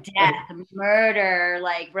 like death, murder,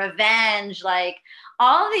 like revenge, like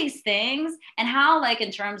all these things, and how like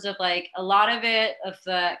in terms of like a lot of it of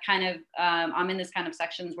the kind of I'm in this kind of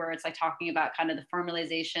sections where it's like talking about kind of the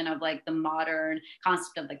formalization of like the modern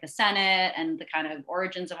concept of like the Senate and the kind of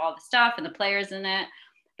origins of all the stuff and the players in it.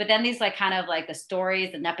 But then these like kind of like the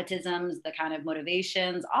stories, the nepotisms, the kind of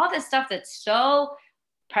motivations, all this stuff that's so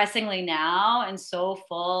pressingly now and so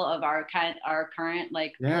full of our current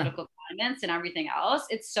like political climates and everything else.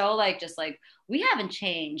 It's so like just like we haven't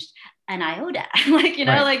changed an iota. Like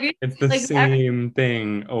like it's the same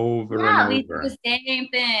thing over and over. We do the same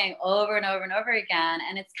thing over and over and over again,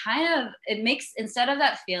 and it's kind of it makes, instead of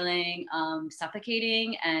that feeling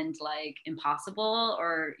suffocating and like impossible,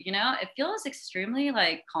 or it feels extremely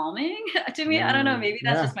like calming to me. I don't know, maybe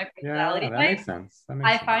that's just my personality. That makes sense.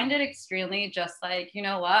 I find it extremely just like,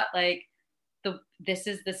 like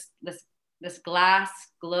this glass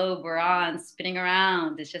globe we're on spinning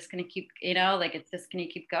around. It's just going to keep, like it's just going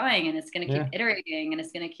to keep going, and it's going to keep iterating, and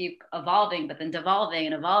it's going to keep evolving, but then devolving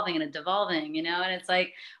and evolving and devolving, and it's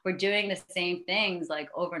like we're doing the same things like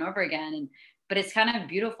over and over again. But it's kind of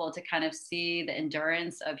beautiful to kind of see the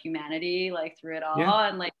endurance of humanity like through it all,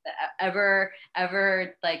 and like the ever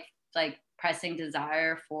like pressing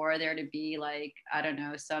desire for there to be like, I don't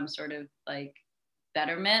know, some sort of like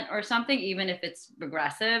betterment or something, even if it's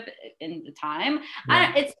regressive in the time.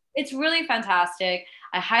 It's really fantastic.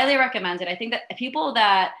 I highly recommend it. I think that people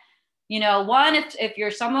that one, if you're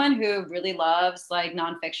someone who really loves like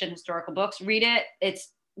nonfiction historical books, read it.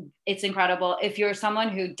 It's incredible. If you're someone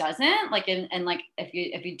who doesn't like, and like if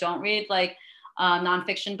you don't read like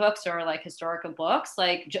nonfiction books or like historical books,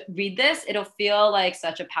 like read this. It'll feel like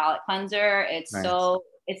such a palate cleanser. It's so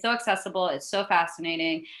accessible. It's so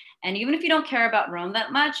fascinating. And even if you don't care about Rome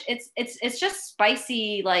that much, it's just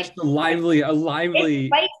spicy, like just a lively family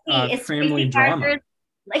drama.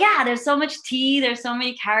 Yeah, there's so much tea. There's so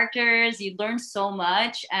many characters. You learn so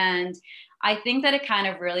much, and I think that it kind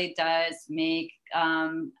of really does make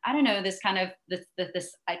I don't know, this kind of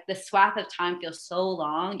this swath of time feels so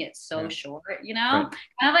long yet so short, kind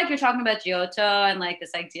of like you're talking about Giotto and like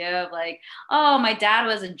this idea of like, oh, my dad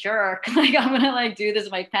was a jerk, like I'm gonna like do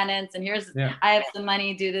this my penance, and here's I have some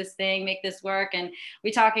money, do this thing, make this work. And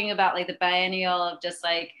we're talking about like the biennial of just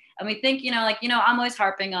like, and we think, I'm always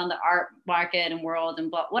harping on the art market and world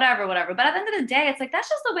and whatever. But at the end of the day, it's like, that's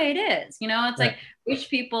just the way it is. It's like rich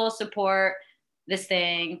people support this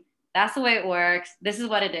thing. That's the way it works. This is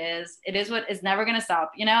what it is. It is what is never gonna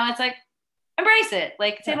stop. You know, it's like embrace it.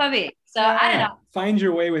 Like c'est la vie. So I don't know. Find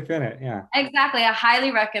your way within it. Yeah. Exactly. I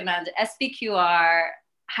highly recommend it. SBQR.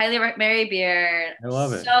 Mary Beard. I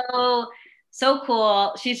love it. So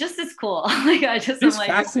cool. She's just as cool. Like she's a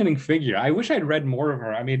fascinating figure. I wish I'd read more of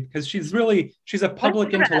her. I mean, because she's a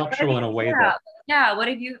public intellectual in a way that. Yeah. What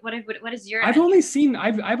is your? I've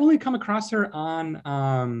only come across her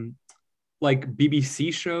on like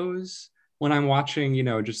BBC shows when I'm watching, you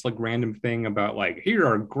know, just like random thing about like, here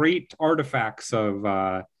are great artifacts of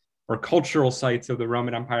or cultural sites of the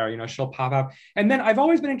Roman Empire. You know, she'll pop up, and then I've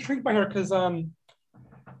always been intrigued by her because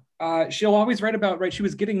she'll always write about, right, she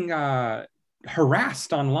was getting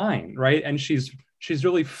harassed online, right, and she's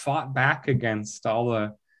really fought back against all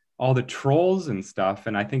the trolls and stuff,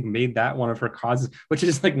 and I think made that one of her causes, which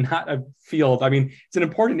is like not a field, I mean, it's an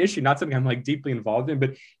important issue, not something I'm like deeply involved in,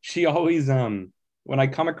 but she always when I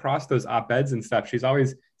come across those op-eds and stuff, she's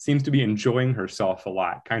always seems to be enjoying herself a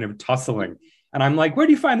lot, kind of tussling, and I'm like, where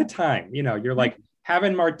do you find the time? You know, you're like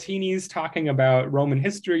having martinis, talking about Roman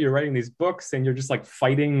history, you're writing these books, and you're just like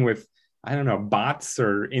fighting with, I don't know, bots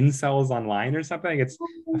or incels online or something. It's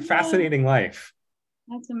a fascinating life.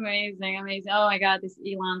 That's amazing. Oh my God, this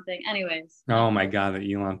Elon thing. Anyways. Oh my God,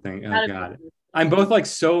 the Elon thing. Oh God. I'm both like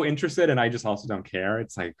so interested, and I just also don't care.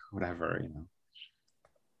 It's like, whatever, you know.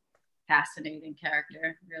 Fascinating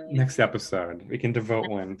character, really. Next episode, we can devote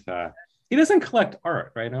one to. He doesn't collect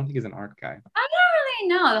art, right? I don't think he's an art guy. I don't really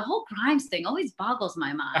know. The whole Grimes thing always boggles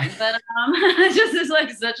my mind, but it just is like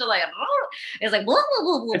such a like. It's like blah, blah,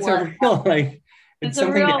 blah, blah, it's a real like. It's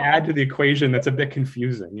something to add to the equation that's a bit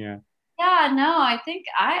confusing. Yeah. Yeah. No, I think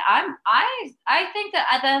I think that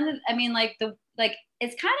at the end, I mean, like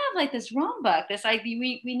it's kind of like this Rome book. This like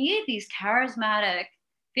we need these charismatic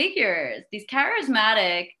figures, these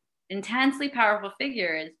charismatic, intensely powerful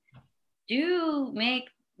figures do make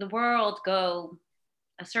the world go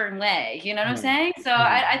a certain way, you know what I'm saying? So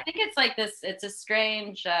I think it's like this, it's a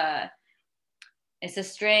strange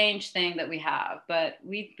thing that we have, but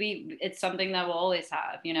we it's something that we'll always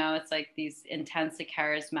have, you know. It's like these intensely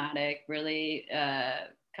charismatic, really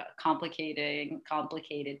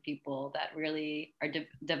complicated people that really are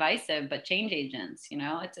divisive but change agents, you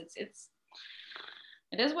know. It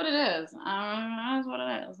is what it is. It is what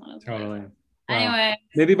it is. Totally. Well, anyway,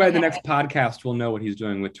 maybe by the next podcast we'll know what he's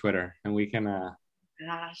doing with Twitter, and we can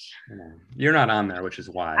gosh, you know, you're not on there, which is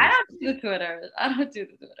why I don't do the Twitter,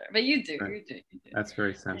 but you do. Right. You do. That's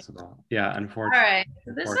very sensible. Yeah, unfortunately. All right,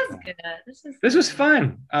 this was good. This was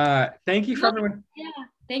fun. Thank you for everyone. Yeah,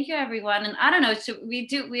 thank you everyone. And I don't know, so we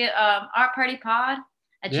Art Party Pod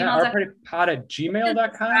at gmail.com.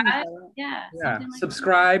 artpartypod@gmail.com. Yeah. Like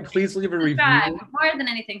subscribe. Please leave a review. More than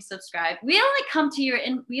anything, subscribe. We only come to your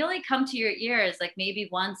ears like maybe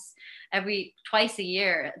twice a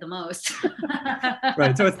year at the most.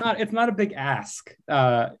 Right. So it's not a big ask.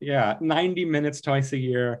 90 minutes twice a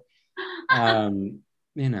year.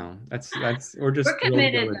 You know, we're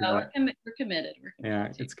committed though. We're committed.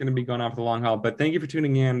 Yeah, it's going to be going on for the long haul. But thank you for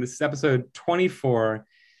tuning in. This is episode 24.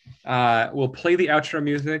 We'll play the outro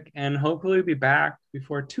music and hopefully be back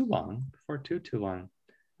before too long.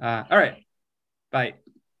 All right. Bye.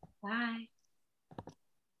 Bye.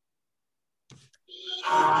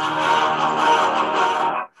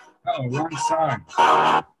 Oh, wrong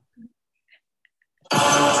song.